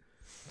on it.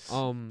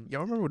 Y'all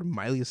remember when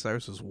Miley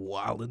Cyrus was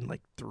wilding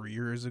like 3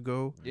 years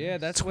ago? Yeah,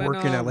 that's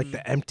Twerking when at like the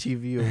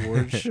MTV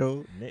Awards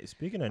show.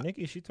 Speaking of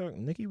Nicki,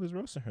 Nicki was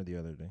roasting her the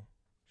other day.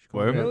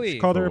 Where? Really? She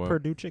called her For a what?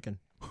 Purdue chicken.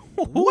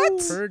 What?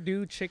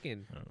 Purdue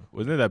chicken.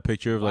 Wasn't it that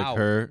picture of like Wow.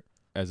 her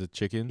as a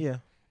chicken, Yeah,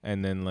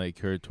 and then like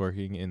her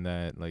twerking in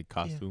that like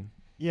costume?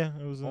 yeah.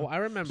 It was. Oh, I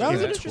remember that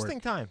was that. an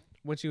interesting time.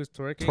 when she was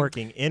twerking.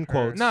 Twerking in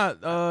quotes. Nah,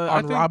 I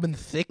On think Robin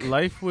Thicke.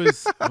 life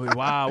was.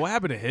 Wow, what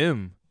happened to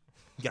him?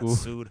 Got Ooh.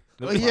 sued.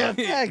 Oh, yeah,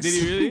 facts. Did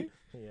he really?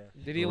 Yeah.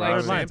 Did he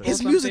Robin like Thicke. sample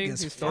His music something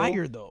is he stole?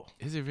 fire though.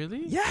 Is it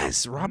really?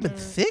 Yes, Robin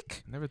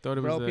Thicke. Never thought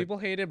it was. Bro, that. people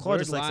hated Claude blurred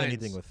just likes lines.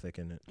 anything with thick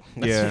in it.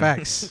 That's Yeah.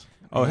 facts.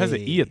 Oh, it has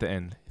an E Hey. at the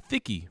end.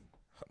 Thicky.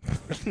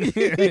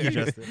 Thank you,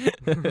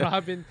 Justin.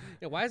 Robin.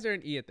 Yeah, why is there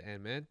an E at the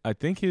end, man? I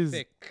think his.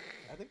 Thick.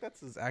 I think that's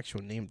his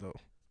actual name though.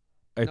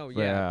 No,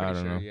 yeah, I I'm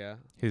don't pretty sure. know. Yeah.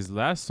 His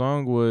last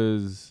song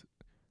was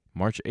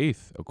March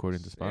 8th, according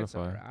to It's Spotify.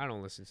 alright. I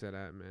don't listen to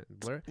that, man.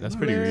 Blur. That's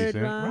pretty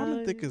recent.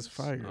 Robin Thicke is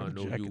fire. I I'm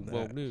know checking you that.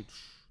 won't need.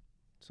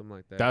 Something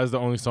like that. That was the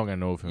only song I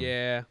know of him.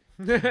 Yeah.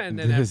 And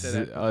then This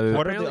after is, that, What are the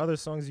Apparently- other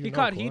songs you he know?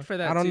 caught Claude? heat for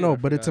that. I don't too, know,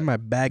 but it's in forgot. my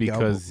bag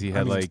because album. he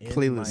had like in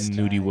playlist. my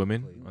nudie bag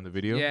women playlist. on the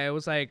video. Yeah, it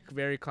was like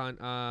very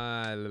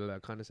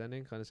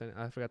condescending.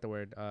 I forgot the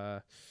word.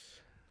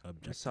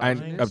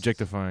 Objectifying?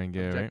 Objectifying,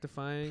 yeah, right?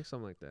 Objectifying,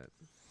 something like that.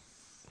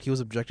 He was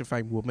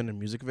objectifying women in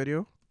music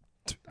video.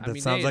 That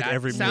sounds like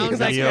every sounds music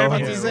like video. every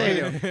Yeah. music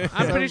video. I'm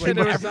Sounds pretty sure like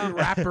there was every some.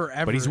 rapper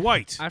ever. But he's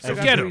white. I So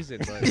forgot get the him. reason,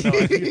 but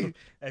No,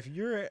 if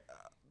you're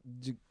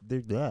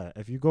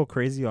if you go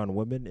crazy on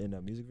women in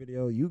a music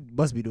video, you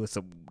must be doing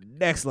some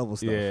next level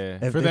stuff. Yeah,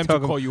 If for they them to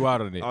talk call you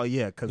out on it. Oh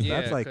yeah, because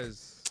yeah, that's like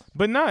 'cause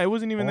But nah, it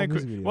wasn't even all that.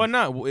 music videos. Well,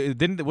 nah, it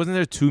didn't. Wasn't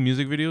there 2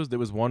 music videos? There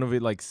was one of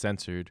it like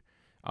censored,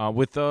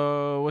 with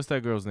what's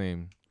that girl's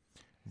name?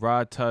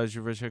 Rataj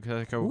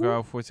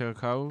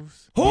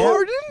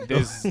Harden.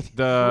 There's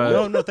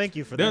the. no, thank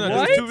you for No, that. no,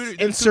 What? there's 2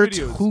 videos. Insert videos.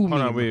 who Hold on,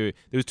 meme. wait.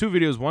 There was 2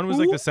 videos. One was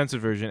like Who? the censored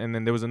version, and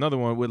then there was another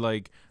one with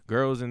like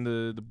girls and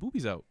the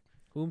boobies out,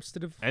 whom's to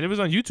the. and it was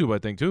on YouTube, I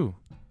think, too.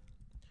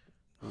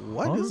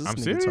 What Huh? is this I'm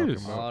nigga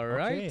serious. talking about? All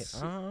right. Okay,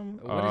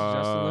 What is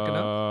Justin looking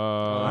up?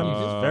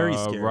 I'm just very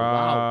scared.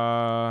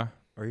 Wow.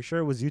 Are you sure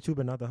it was YouTube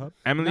and not the hub?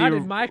 Emily. Not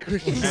in my career.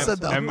 He said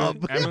the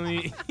hub.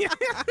 Emily.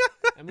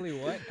 Emily,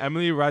 what?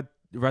 Emily Rataj.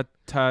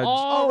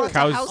 Oh,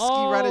 Cows-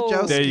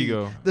 Ratajkowski. There you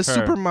go. The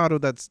Her. supermodel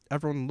that's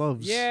everyone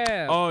loves.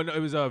 yeah. Oh no, it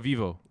was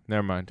Vivo.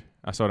 Never mind.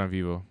 I saw it on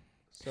Vivo.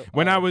 So-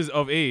 When oh. I was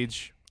of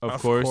age, of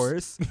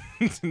course.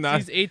 Not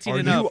She's 18 Are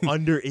and you up.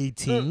 under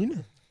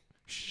 18?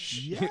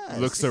 Yes.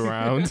 looks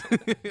around.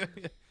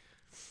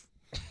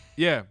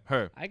 Yeah,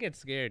 her. I get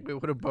scared. Wait,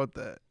 what about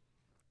that?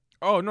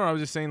 Oh no, I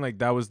was just saying like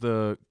that was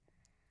the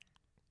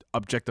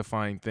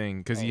objectifying thing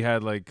because he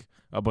had like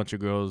a bunch of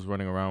girls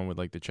running around with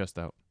like the chest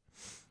out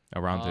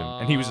around him,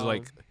 and he was just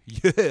like,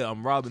 "Yeah,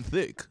 I'm Robin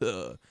Thicke."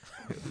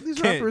 These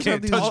Can't- rappers can't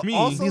have these. touch me.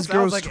 Also These sounds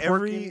girls like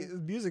every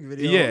twerking. music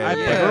video Yeah, I've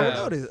yeah. ever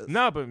noticed.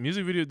 Nah, but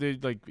music video, they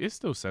like it's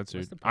still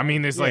censored. the I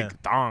mean, it's Yeah.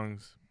 like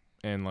thongs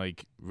and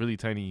like really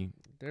tiny,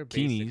 They're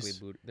Bikinis.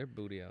 basically booty. They're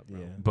booty out, bro.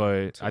 Yeah.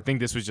 but I think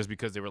this was just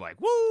because they were like,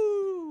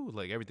 "Woo!"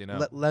 like everything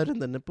else. Let in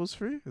the nipples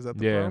free? Is that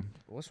the Yeah. problem?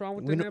 What's wrong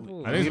with We the know-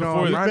 nipples? I think it's You know,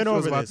 before- Ryan We've been feels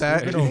over about this.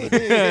 that. We've been over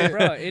this.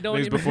 Bro, it don't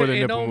It's even. before the it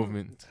nipple don't,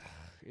 movement.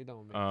 It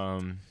don't.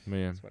 Make But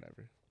yeah, sense.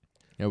 Whatever.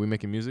 yeah, we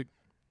making music.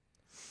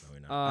 No, we're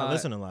not. I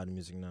listen to a lot of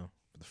music now.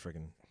 For the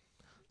freaking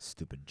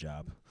stupid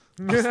job.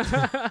 No,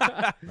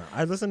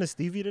 I listened to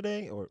Stevie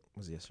today, or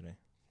was it yesterday?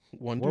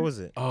 Wonder? What was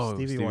it? Oh,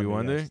 Stevie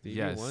Wonder. yes. Stevie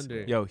Yes.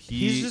 Wonder. Yo,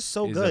 He's just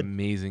so is good.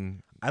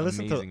 Amazing. I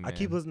listen Amazing, to. I man.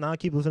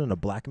 keep listening to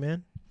Black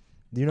Man.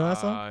 Do you know that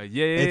song?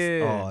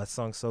 Yeah. Oh, that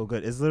song's so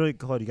good. It's literally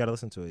called. You gotta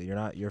listen to it.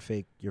 You're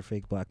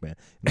fake black man.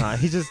 Nah,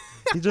 he just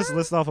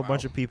lists off a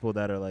bunch of people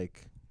that are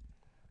like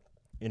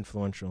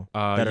influential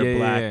that are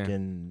black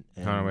and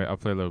Hold on, wait. I'll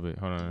play a little bit.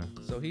 Hold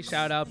on. So he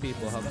shout out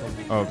people. How come?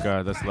 Oh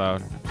god, that's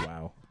loud.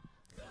 wow.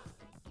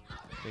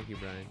 Thank you,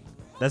 Brian.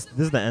 This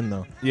is the end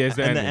though. Yeah, it's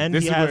the In the ending. end,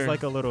 This he is has where-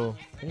 like a little.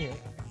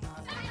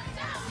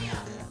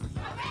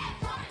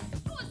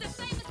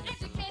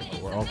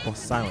 We're all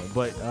silent,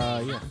 but yeah,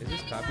 Is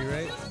this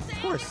copyright? of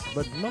course.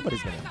 But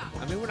nobody's gonna.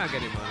 I mean, we're not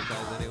getting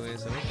monetized anyway,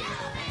 so.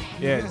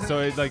 Yeah, so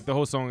it's like the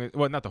whole song.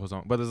 Well, not the whole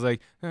song, but it's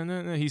like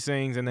he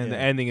sings, and then the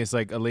Yeah. ending is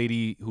like a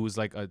lady who's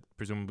like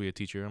presumably a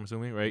teacher. I'm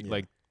assuming, right? Yeah.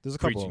 Like There's a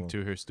couple preaching of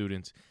them. to her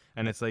students,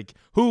 and it's like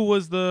who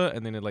was the,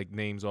 and then it like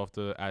names off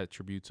the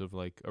attributes of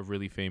like a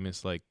really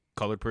famous like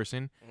colored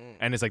person,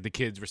 and it's like the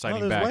kids No, reciting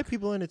there's back. white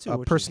people in it too. A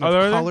which person Oh, of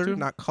there are them color, too?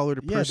 not colored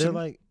Is, yeah, person. they're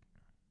like.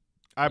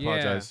 I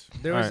apologize. Yeah,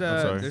 there was All right,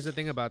 I'm sorry. there's a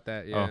thing about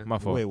that. Yeah. Oh, my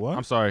fault. Wait, what?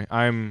 I'm sorry.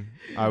 I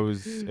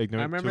was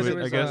ignorant remember to there it.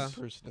 I was, guess.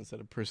 person instead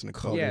of person of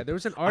color. Yeah, there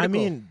was an article. I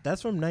mean,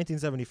 that's from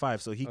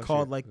 1975. So he Oh,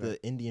 called shit. like Okay.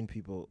 the Indian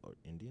people, or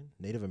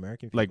Native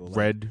American Like people,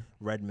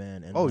 red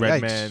man, and Oh,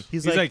 red yikes. man.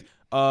 He's He's like-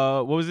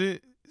 like, what was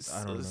it? I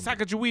don't remember.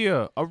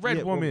 Sacagawea, a red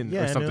Yeah, well, woman, yeah,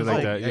 or and it something was like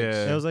like- that. yikes.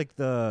 Yeah. it was like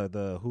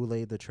the who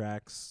laid the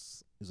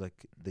tracks is like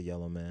the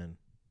yellow man.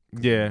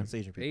 Yeah. It's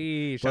Asian people.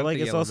 Hey, But shout like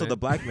the it's yellow also man. the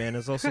black man,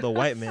 it's also the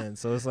white man.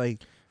 So it's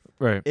like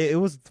Right. it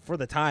was for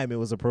the time it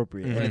was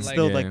appropriate, Mhm. and it's Like-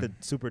 still Yeah. like the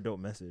super dope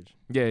message.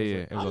 Yeah, I was yeah.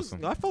 like- It was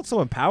awesome. I felt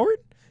so empowered.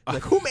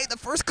 Like who made the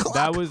first clock?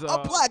 That was, a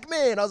black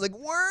man. I was like,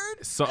 word.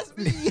 So- That's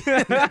me.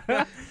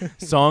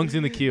 Songs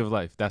in the Key of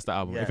Life. That's the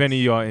album. If Yes. any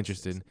of y'all are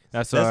interested,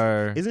 that's That's-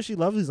 our. Isn't she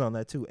Lovely's on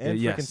that too? And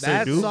Yeah, freaking yes. Sir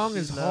That Duke. song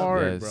is She's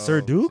hard, Yes. bro.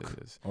 Sir Duke? Yes,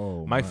 it is. Oh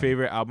My my.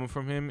 favorite album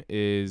from him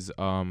is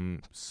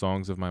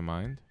Songs of My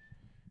Mind.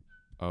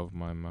 Of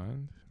My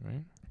Mind,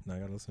 right? No, I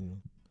gotta listen to.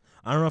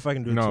 I don't know if I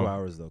can do No. 2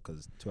 hours though,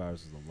 because 2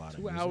 hours is a lot.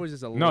 2 of hours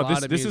is a No, lot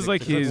this of this is music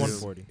like to listen his-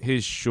 to. 140.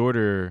 his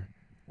shorter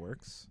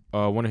works.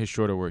 one of his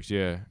shorter works,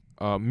 yeah.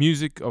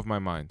 Music of My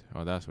Mind.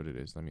 Oh, that's what it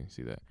is. Let me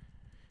see that.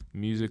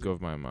 Music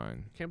of My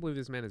Mind. Can't believe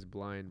this man is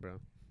blind, bro.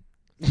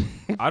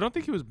 I don't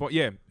think he was born.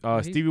 Yeah,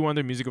 He's- Stevie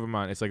Wonder, Music of My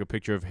Mind. It's like a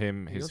picture of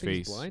him, You his don't think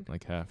he's face, blind?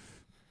 like half.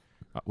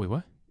 Wait,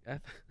 what? F-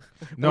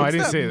 No, I What's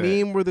didn't that say that.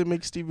 meme where they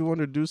make Stevie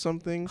Wonder do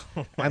something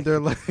and they're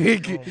like, You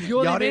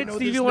y'all only didn't made know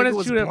Stevie this nigga Wonder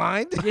was shoot a-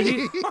 blind?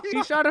 Yeah,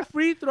 he shot a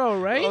free throw,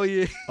 right? Oh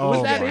yeah.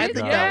 Oh that my it?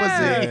 God. Yeah.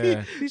 That was it.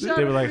 Yeah. He shot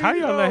They a were like, free how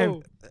y'all let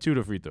him throw. shoot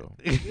a free throw?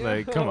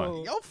 Like, come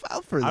on. Y'all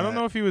fell for that. I don't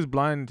know if he was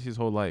blind his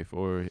whole life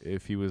or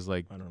if he was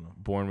like I don't know.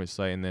 born with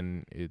sight and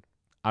then it.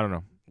 I don't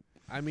know.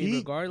 I mean,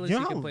 regardless, you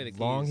he know can how play the keys.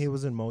 long he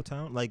was in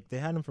Motown? Like they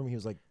had him from he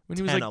was like When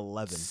 10, he was like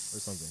 11 or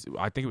something.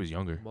 I think it was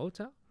younger.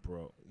 Motown?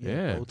 Bro,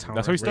 Yeah, Motown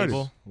that's how he started.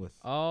 label with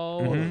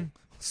Oh. Mhm.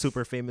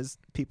 super famous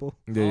people.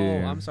 Yeah, Oh, yeah,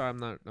 yeah. I'm sorry. I'm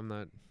not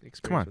on.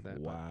 experienced with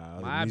that. Wow,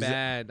 the My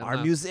bad. I'm Our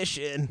not-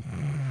 musician.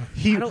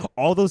 He don't-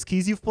 all those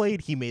keys you've played,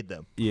 he made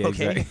them. Yeah,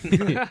 okay.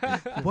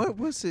 exactly. What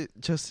was it,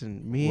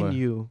 Justin? Me What? and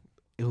you.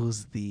 It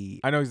was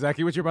the I know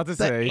exactly what you're about to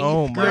the say. eighth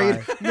Oh, my.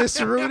 grade Miss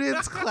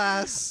Rudin's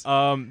class.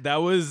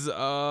 That was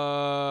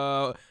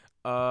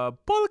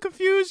Ball of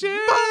Confusion.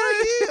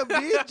 Oh, yeah,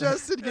 me and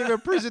Justin gave a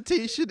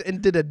presentation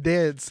and did a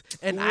dance,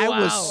 and I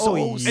was Wow. so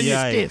Oh, And,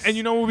 yeah. stiff. and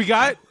you know what we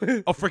got?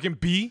 A freaking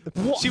B.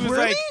 She was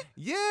Really? like,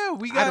 "Yeah,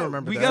 we I got, don't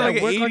remember we that. got like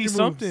Yeah, work an on 80 your moves.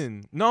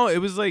 something." No, it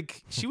was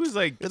like she was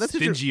like Yeah, that's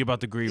what you're- stingy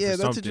about the grade yeah, for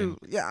that's what something. you.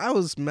 Yeah, I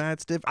was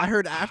mad stiff. I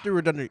heard after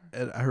we're done,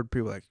 I heard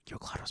people like, "Yo,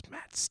 Claudo's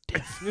mad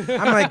stiff."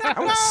 I'm like, "I'm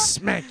gonna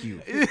smack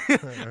you." I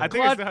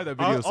think I still have that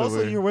video Also,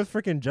 somewhere. you're with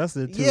freaking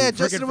Justin too. Yeah, Frickin'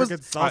 Justin was-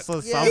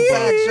 salsa Yeah, samba.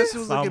 facts. Justin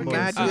was looking Samba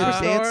mad. and You were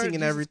shit. dancing and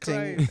Jesus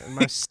everything. Christ. And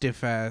my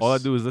stiff ass. All I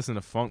do is listen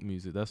to funk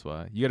music. That's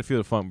why you gotta feel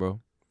the funk, bro.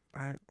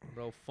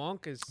 Bro,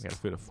 funk is. You gotta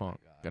feel the funk.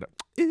 Gotta.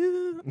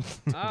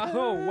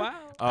 Oh wow.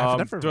 I've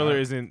never Thriller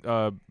heard. isn't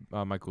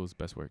Michael's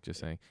best work. Just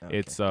saying, Okay,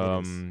 it's it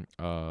is.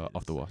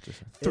 Off the wall. Just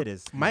saying. It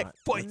is. My not-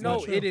 point- that's No,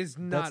 not true. it is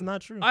not. That's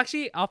not true.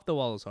 Actually, off the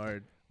wall is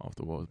hard. Off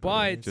the wall. Is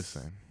But- better. Just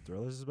saying.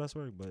 Thriller's his best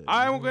work, but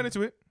I won't get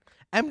into it.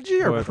 MG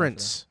Go or ahead.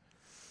 Prince?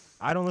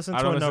 I don't listen to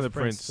I don't enough listen to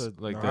Prince to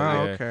like know. that.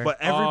 Oh, yeah. okay. But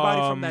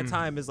everybody from that Um,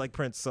 time is like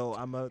Prince, so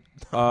I'm a.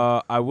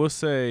 I will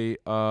say,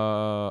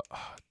 of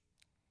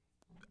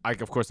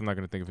course, I'm not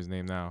gonna think of his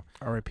name now.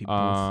 R.I.P.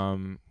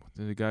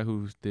 The guy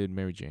who did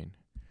Mary Jane.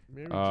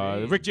 Mary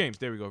Jane. Rick James.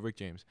 There we go. Rick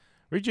James.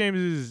 Rick James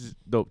is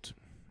dope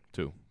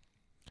too.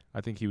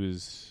 I think he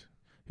was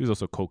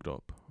also coked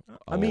up.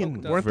 I mean,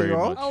 Coked up. weren't they very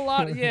all? much. A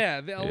lot, yeah.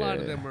 A lot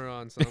of Yeah. them are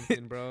on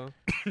something, bro.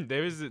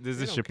 there's a They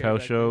don't care Chappelle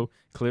back show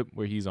clip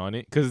where he's on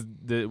it because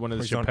one of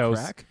the He's on Chappelle's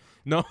crack?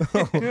 no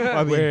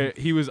I mean- where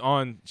he was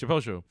on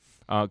Chappelle show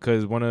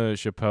because one of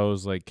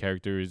Chappelle's like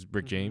characters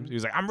Rick James. Mhm. He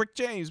was like, "I'm Rick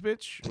James,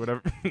 bitch,"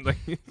 whatever. Like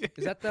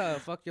Is that the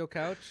fuck your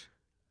couch?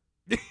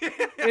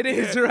 It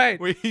is right.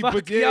 Where he Fuck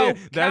puts, yo,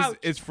 that's couch.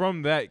 it's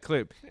from that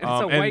clip. And it's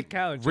a and white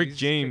couch. and Rick he's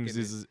just James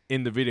picking it. is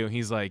in the video.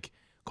 He's like,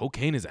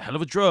 "Cocaine is a hell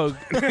of a drug."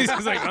 He's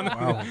just like,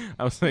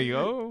 I was like,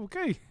 "Oh,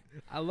 okay."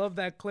 I love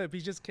that clip.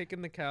 He's just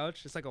kicking the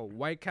couch. It's like a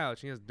white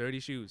couch. And he has dirty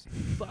shoes.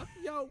 Fuck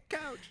yo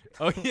couch.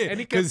 Oh yeah, And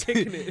he kept because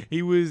kicking it.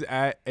 he was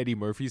at Eddie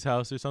Murphy's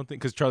house or something.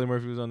 Because Charlie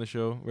Murphy was on the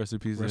show. Rest in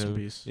peace. to Rest in him.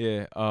 peace.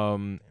 Yeah.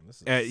 Damn,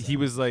 this is He sad.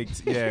 was like,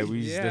 yeah,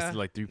 we just Yeah. listed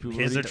like 3 people.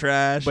 Kids are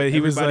trash. But he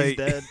was everybody's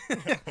like-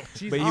 dead.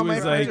 But he All my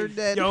was friends like, are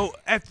dead. yo,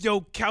 F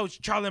yo couch,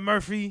 Charlie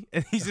Murphy.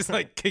 And he's just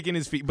like kicking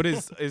his feet. But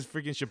it's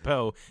freaking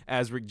Chappelle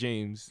as Rick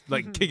James,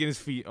 like kicking his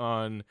feet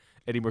on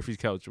Eddie Murphy's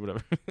couch or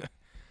whatever.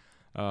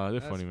 They're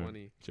That's funny, man.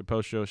 funny.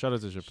 Chappelle show. Shout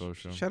out to Chappelle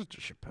show. Shout out to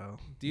Chappelle.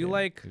 Do you Yeah,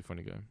 like he's a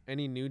funny guy.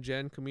 any new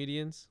gen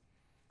comedians?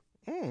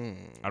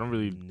 I don't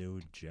really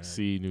New gen.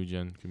 see new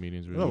gen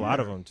comedians There's really. a lot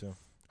of them too.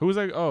 Who was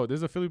like, oh,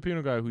 there's a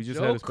Filipino guy who just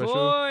had Joe a special.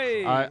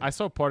 Coy. I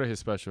saw part of his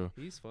special.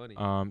 He's funny.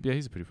 Yeah,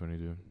 he's a pretty funny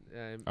dude.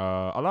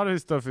 Um, A lot of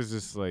his stuff is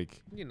just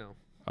like you know.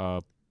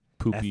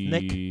 poopy.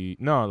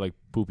 Ethnic? No, like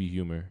poopy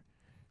humor,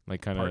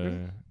 like kind of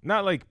Pardon?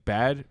 not like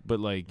bad, but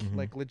like Mhm.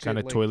 Like legit. kind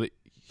of like, toilet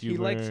He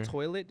humor. likes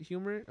toilet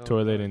humor. Oh,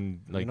 toilet God.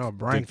 and like know,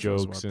 Brian dick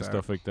feels jokes about and that.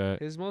 stuff like that.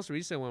 His most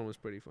recent one was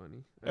pretty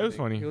funny. It was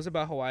funny. It was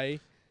about Hawaii.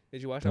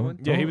 Did you watch that Don't- one?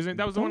 Yeah, he don't- was in.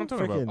 That was the one I'm don't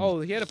talking about. frickin- Oh,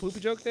 he had a poopy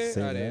joke there.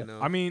 Say I didn't that.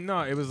 know. I mean, no,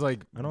 it was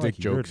like I don't dick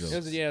like your jokes. jokes. it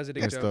was a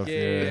dick and joke. stuff,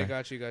 Yeah, yeah.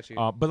 got you.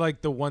 But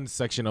like the one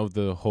section of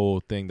the whole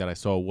thing that I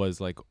saw was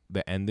like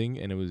the ending,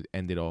 and it was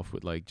ended off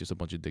with like just a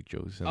bunch of dick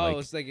jokes. And, Oh, like,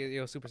 it's like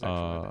super sexual.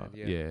 my bad.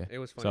 Yeah. yeah. It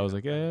was funny. So I was though.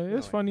 like, yeah,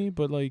 it's I funny,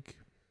 but like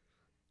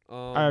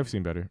liked it. I've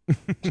seen better.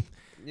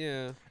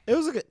 Yeah. It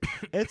was a good.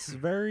 It's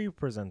very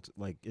present.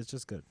 Like it's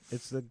just good.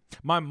 It's the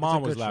My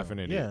mom was good show. laughing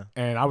at Yeah. it,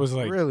 and I was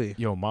like, Really?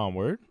 "Yo, mom,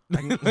 word?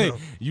 like,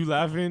 you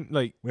laughing?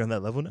 Like we on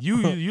that level now.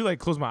 you like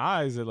close my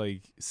eyes at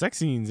like sex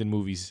scenes in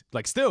movies,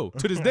 like still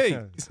to this day.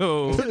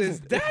 So To this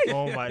day.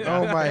 Oh my Oh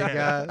god. my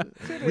god.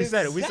 We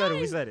said it. We said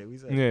it. We said it. We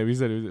said it. yeah, we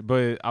said it,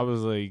 but I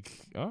was like,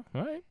 oh,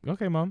 all right,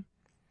 okay, mom.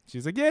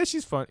 She's like, yeah,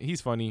 she's fun.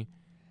 He's funny.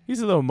 He's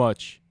a little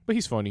much, but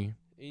he's funny.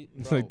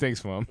 It's Bro, like,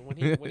 thanks, mom.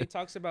 when he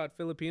talks about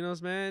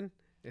Filipinos, man,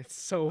 it's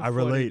so. I funny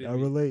relate. to I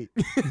me. relate.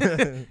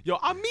 Yo,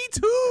 me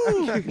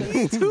too.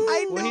 Me too.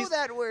 I When know he's-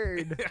 that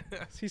word.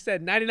 He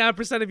said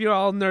 99% of you are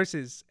all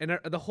nurses, and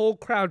the whole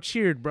crowd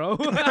cheered, bro.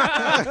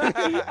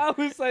 I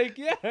was like,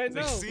 yeah, I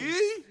know. Like,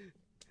 see,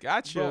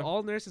 gotcha. Bro,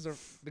 all nurses are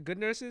the good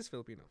nurses,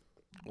 Filipino.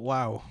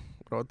 Wow.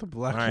 What about the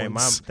black All right, mom.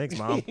 ones? Thanks,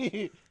 mom.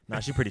 Nah,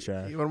 she pretty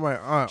trash. One of my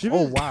aunt. She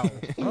Oh was- wow.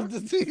 I'm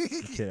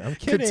kidding. I'm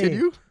kidding.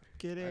 Continue.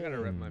 Kidding. I gotta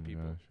rep my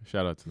people.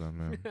 Shout out to them,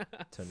 man.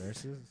 To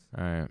nurses.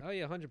 All right, Oh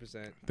yeah, 100%.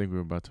 I think we're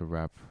about to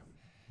wrap.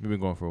 We've been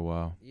going for a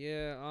while.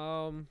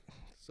 Yeah.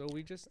 So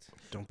we just.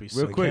 Don't be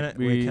Real so quick, Can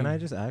I, wait, can I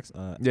just ask?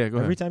 Yeah, go Every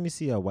ahead. time you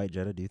see a white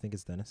Jetta, do you think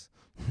it's Dennis?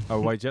 A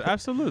white jet,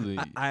 absolutely.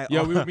 I-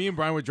 Yo, me and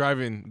Brian were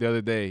driving the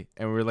other day,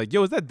 and we were like,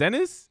 "Yo, is that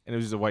Dennis?" And it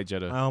was just a white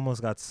Jetta. I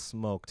almost got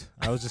smoked.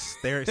 I was just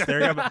staring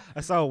at my,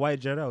 I saw a white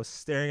Jetta. I was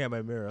staring at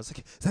my mirror. I was like,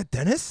 "Is that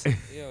Dennis?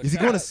 Yo, Is he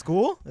going to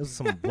school?" It was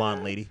some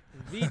blonde lady.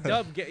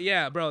 V-dub?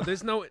 Yeah, bro.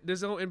 There's no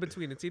in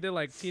between. It's either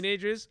like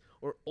teenagers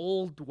or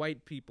old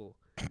white people.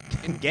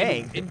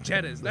 Gang. In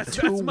Jettas. That's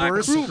Two my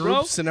worst crew, bro.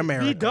 groups in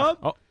America. V-dub.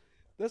 Oh.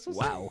 That's what's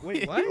Wow.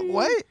 Wait, what?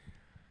 What?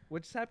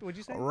 What just happened? What'd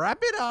you say? Wrap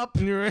it up.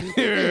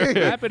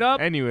 Wrap it up.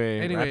 Anyway,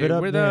 Anyway, it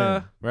up, we're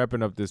man.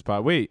 wrapping up this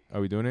pod. Wait,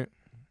 are we doing it?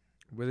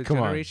 we're the Come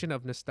on. generation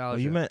of Oh,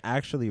 nostalgia. you meant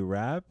actually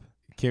rap?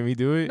 Can we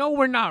do it? No,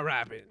 we're not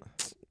rapping.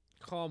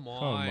 Come Come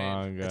on.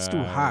 on, guys. It's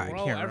too hot.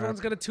 Bro, can't everyone's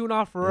rap. gonna tune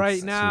off right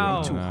too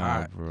now. too Nah,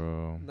 hot.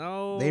 bro.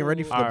 No. They ain't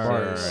ready for the All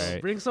bars.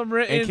 right. Bring some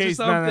written In or case,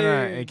 something.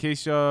 in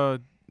case y'all,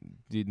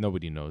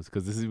 nobody knows,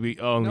 because this is we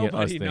only us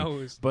Nobody thing.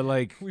 knows. But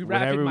like, We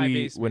rap in my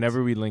basement.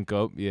 whenever we link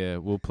up, yeah,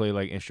 we'll play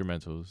like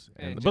instrumentals.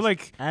 And But just-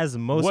 like, As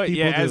most what? people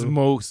Yeah, do. as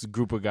most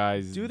group of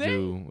guys Do they?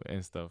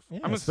 and stuff.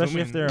 Yeah, I'm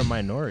especially if assuming- they're a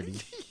minority.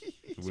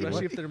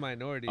 Especially if they're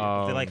minority. They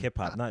like hip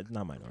hop, not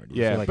minority.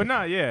 Yeah, They like but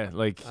hip-hop. not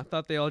like I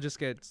thought they all just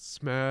get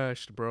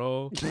smashed,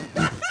 bro.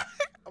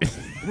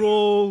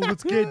 Bro,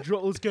 let's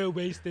get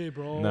wasted,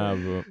 bro. nah,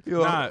 bro.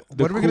 Yo, Nah, what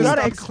the are we You gonna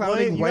gotta stop explain.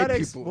 clowning You white gotta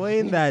people?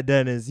 explain that,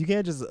 Dennis. You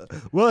can't just.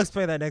 We'll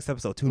explain that next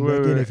episode. Tune Wait,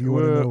 back in wait, if you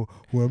want to wait. know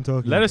who I'm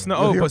talking. Let about. us know.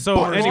 We'll Oh, hear but so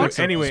bars anyway, next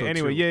episode,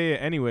 anyway, too. yeah.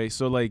 Anyway,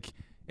 so like,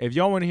 if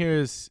y'all want to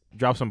hear us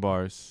drop some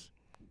bars,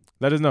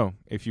 let us know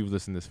if you've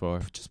listened this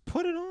far. Just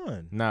put it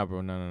on. Nah,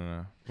 bro,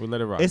 no. We'll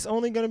let it rock. It's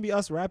only gonna be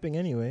us rapping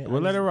anyway.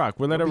 We'll let it rock.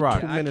 We'll let it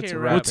rock. 2 I minutes can't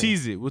of rap. We'll rapping.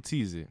 tease it. We'll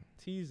tease it.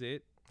 Tease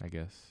it. I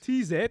guess.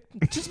 Tease it.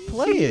 Just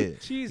play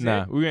it. Tease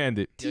Nah, it. we're gonna end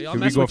it. Yo, y'all 'Cause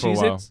we mess go with for a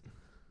while.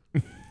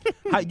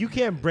 Cheez-Its? You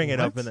can't bring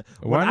it up in the.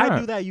 Why When I not?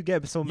 do that, you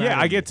get so mad. Yeah, at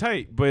I me. get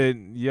tight, but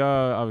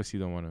y'all obviously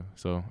don't want to,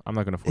 so I'm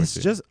not gonna force It's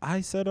it. just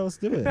I said let's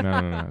do it.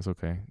 no, it's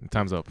okay.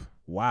 Time's up.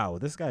 Wow,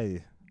 this guy's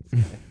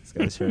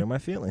hurting my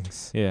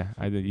feelings. Yeah,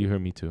 I did. You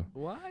heard me too.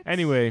 What?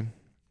 Anyway,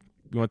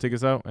 you want to take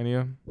us out,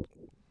 Ania?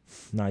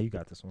 Nah, you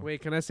got this one.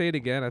 Wait, can I say it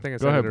again? I think I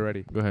Go said ahead. it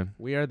already. Go ahead.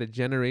 We are the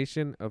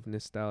generation of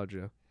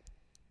nostalgia.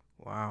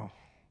 Wow.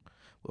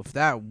 With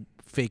that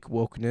fake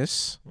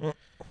wokeness,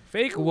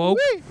 Fake woke.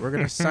 we're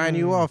gonna sign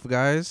you off,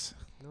 guys.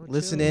 No,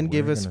 Listen chill. in,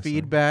 give We're us gonna sign.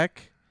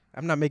 feedback.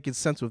 I'm not making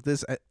sense with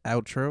this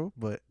outro,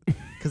 but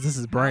because this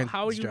is Brian's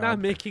How are you job. not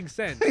making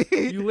sense?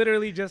 You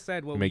literally just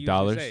said what Make we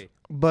dollars? usually say.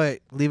 But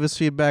leave us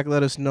feedback.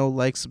 Let us know.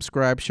 Like,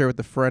 subscribe, share with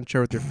a friend,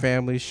 share with your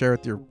family, share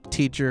with your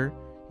teacher.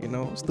 You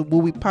know, it's the Woo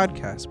Wee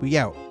Podcast. We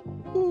out.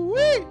 Woo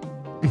Wee.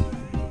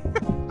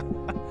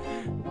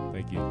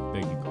 Thank you. Oh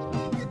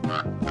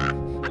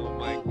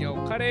my, yo,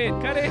 cut it.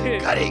 Cut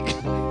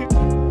it.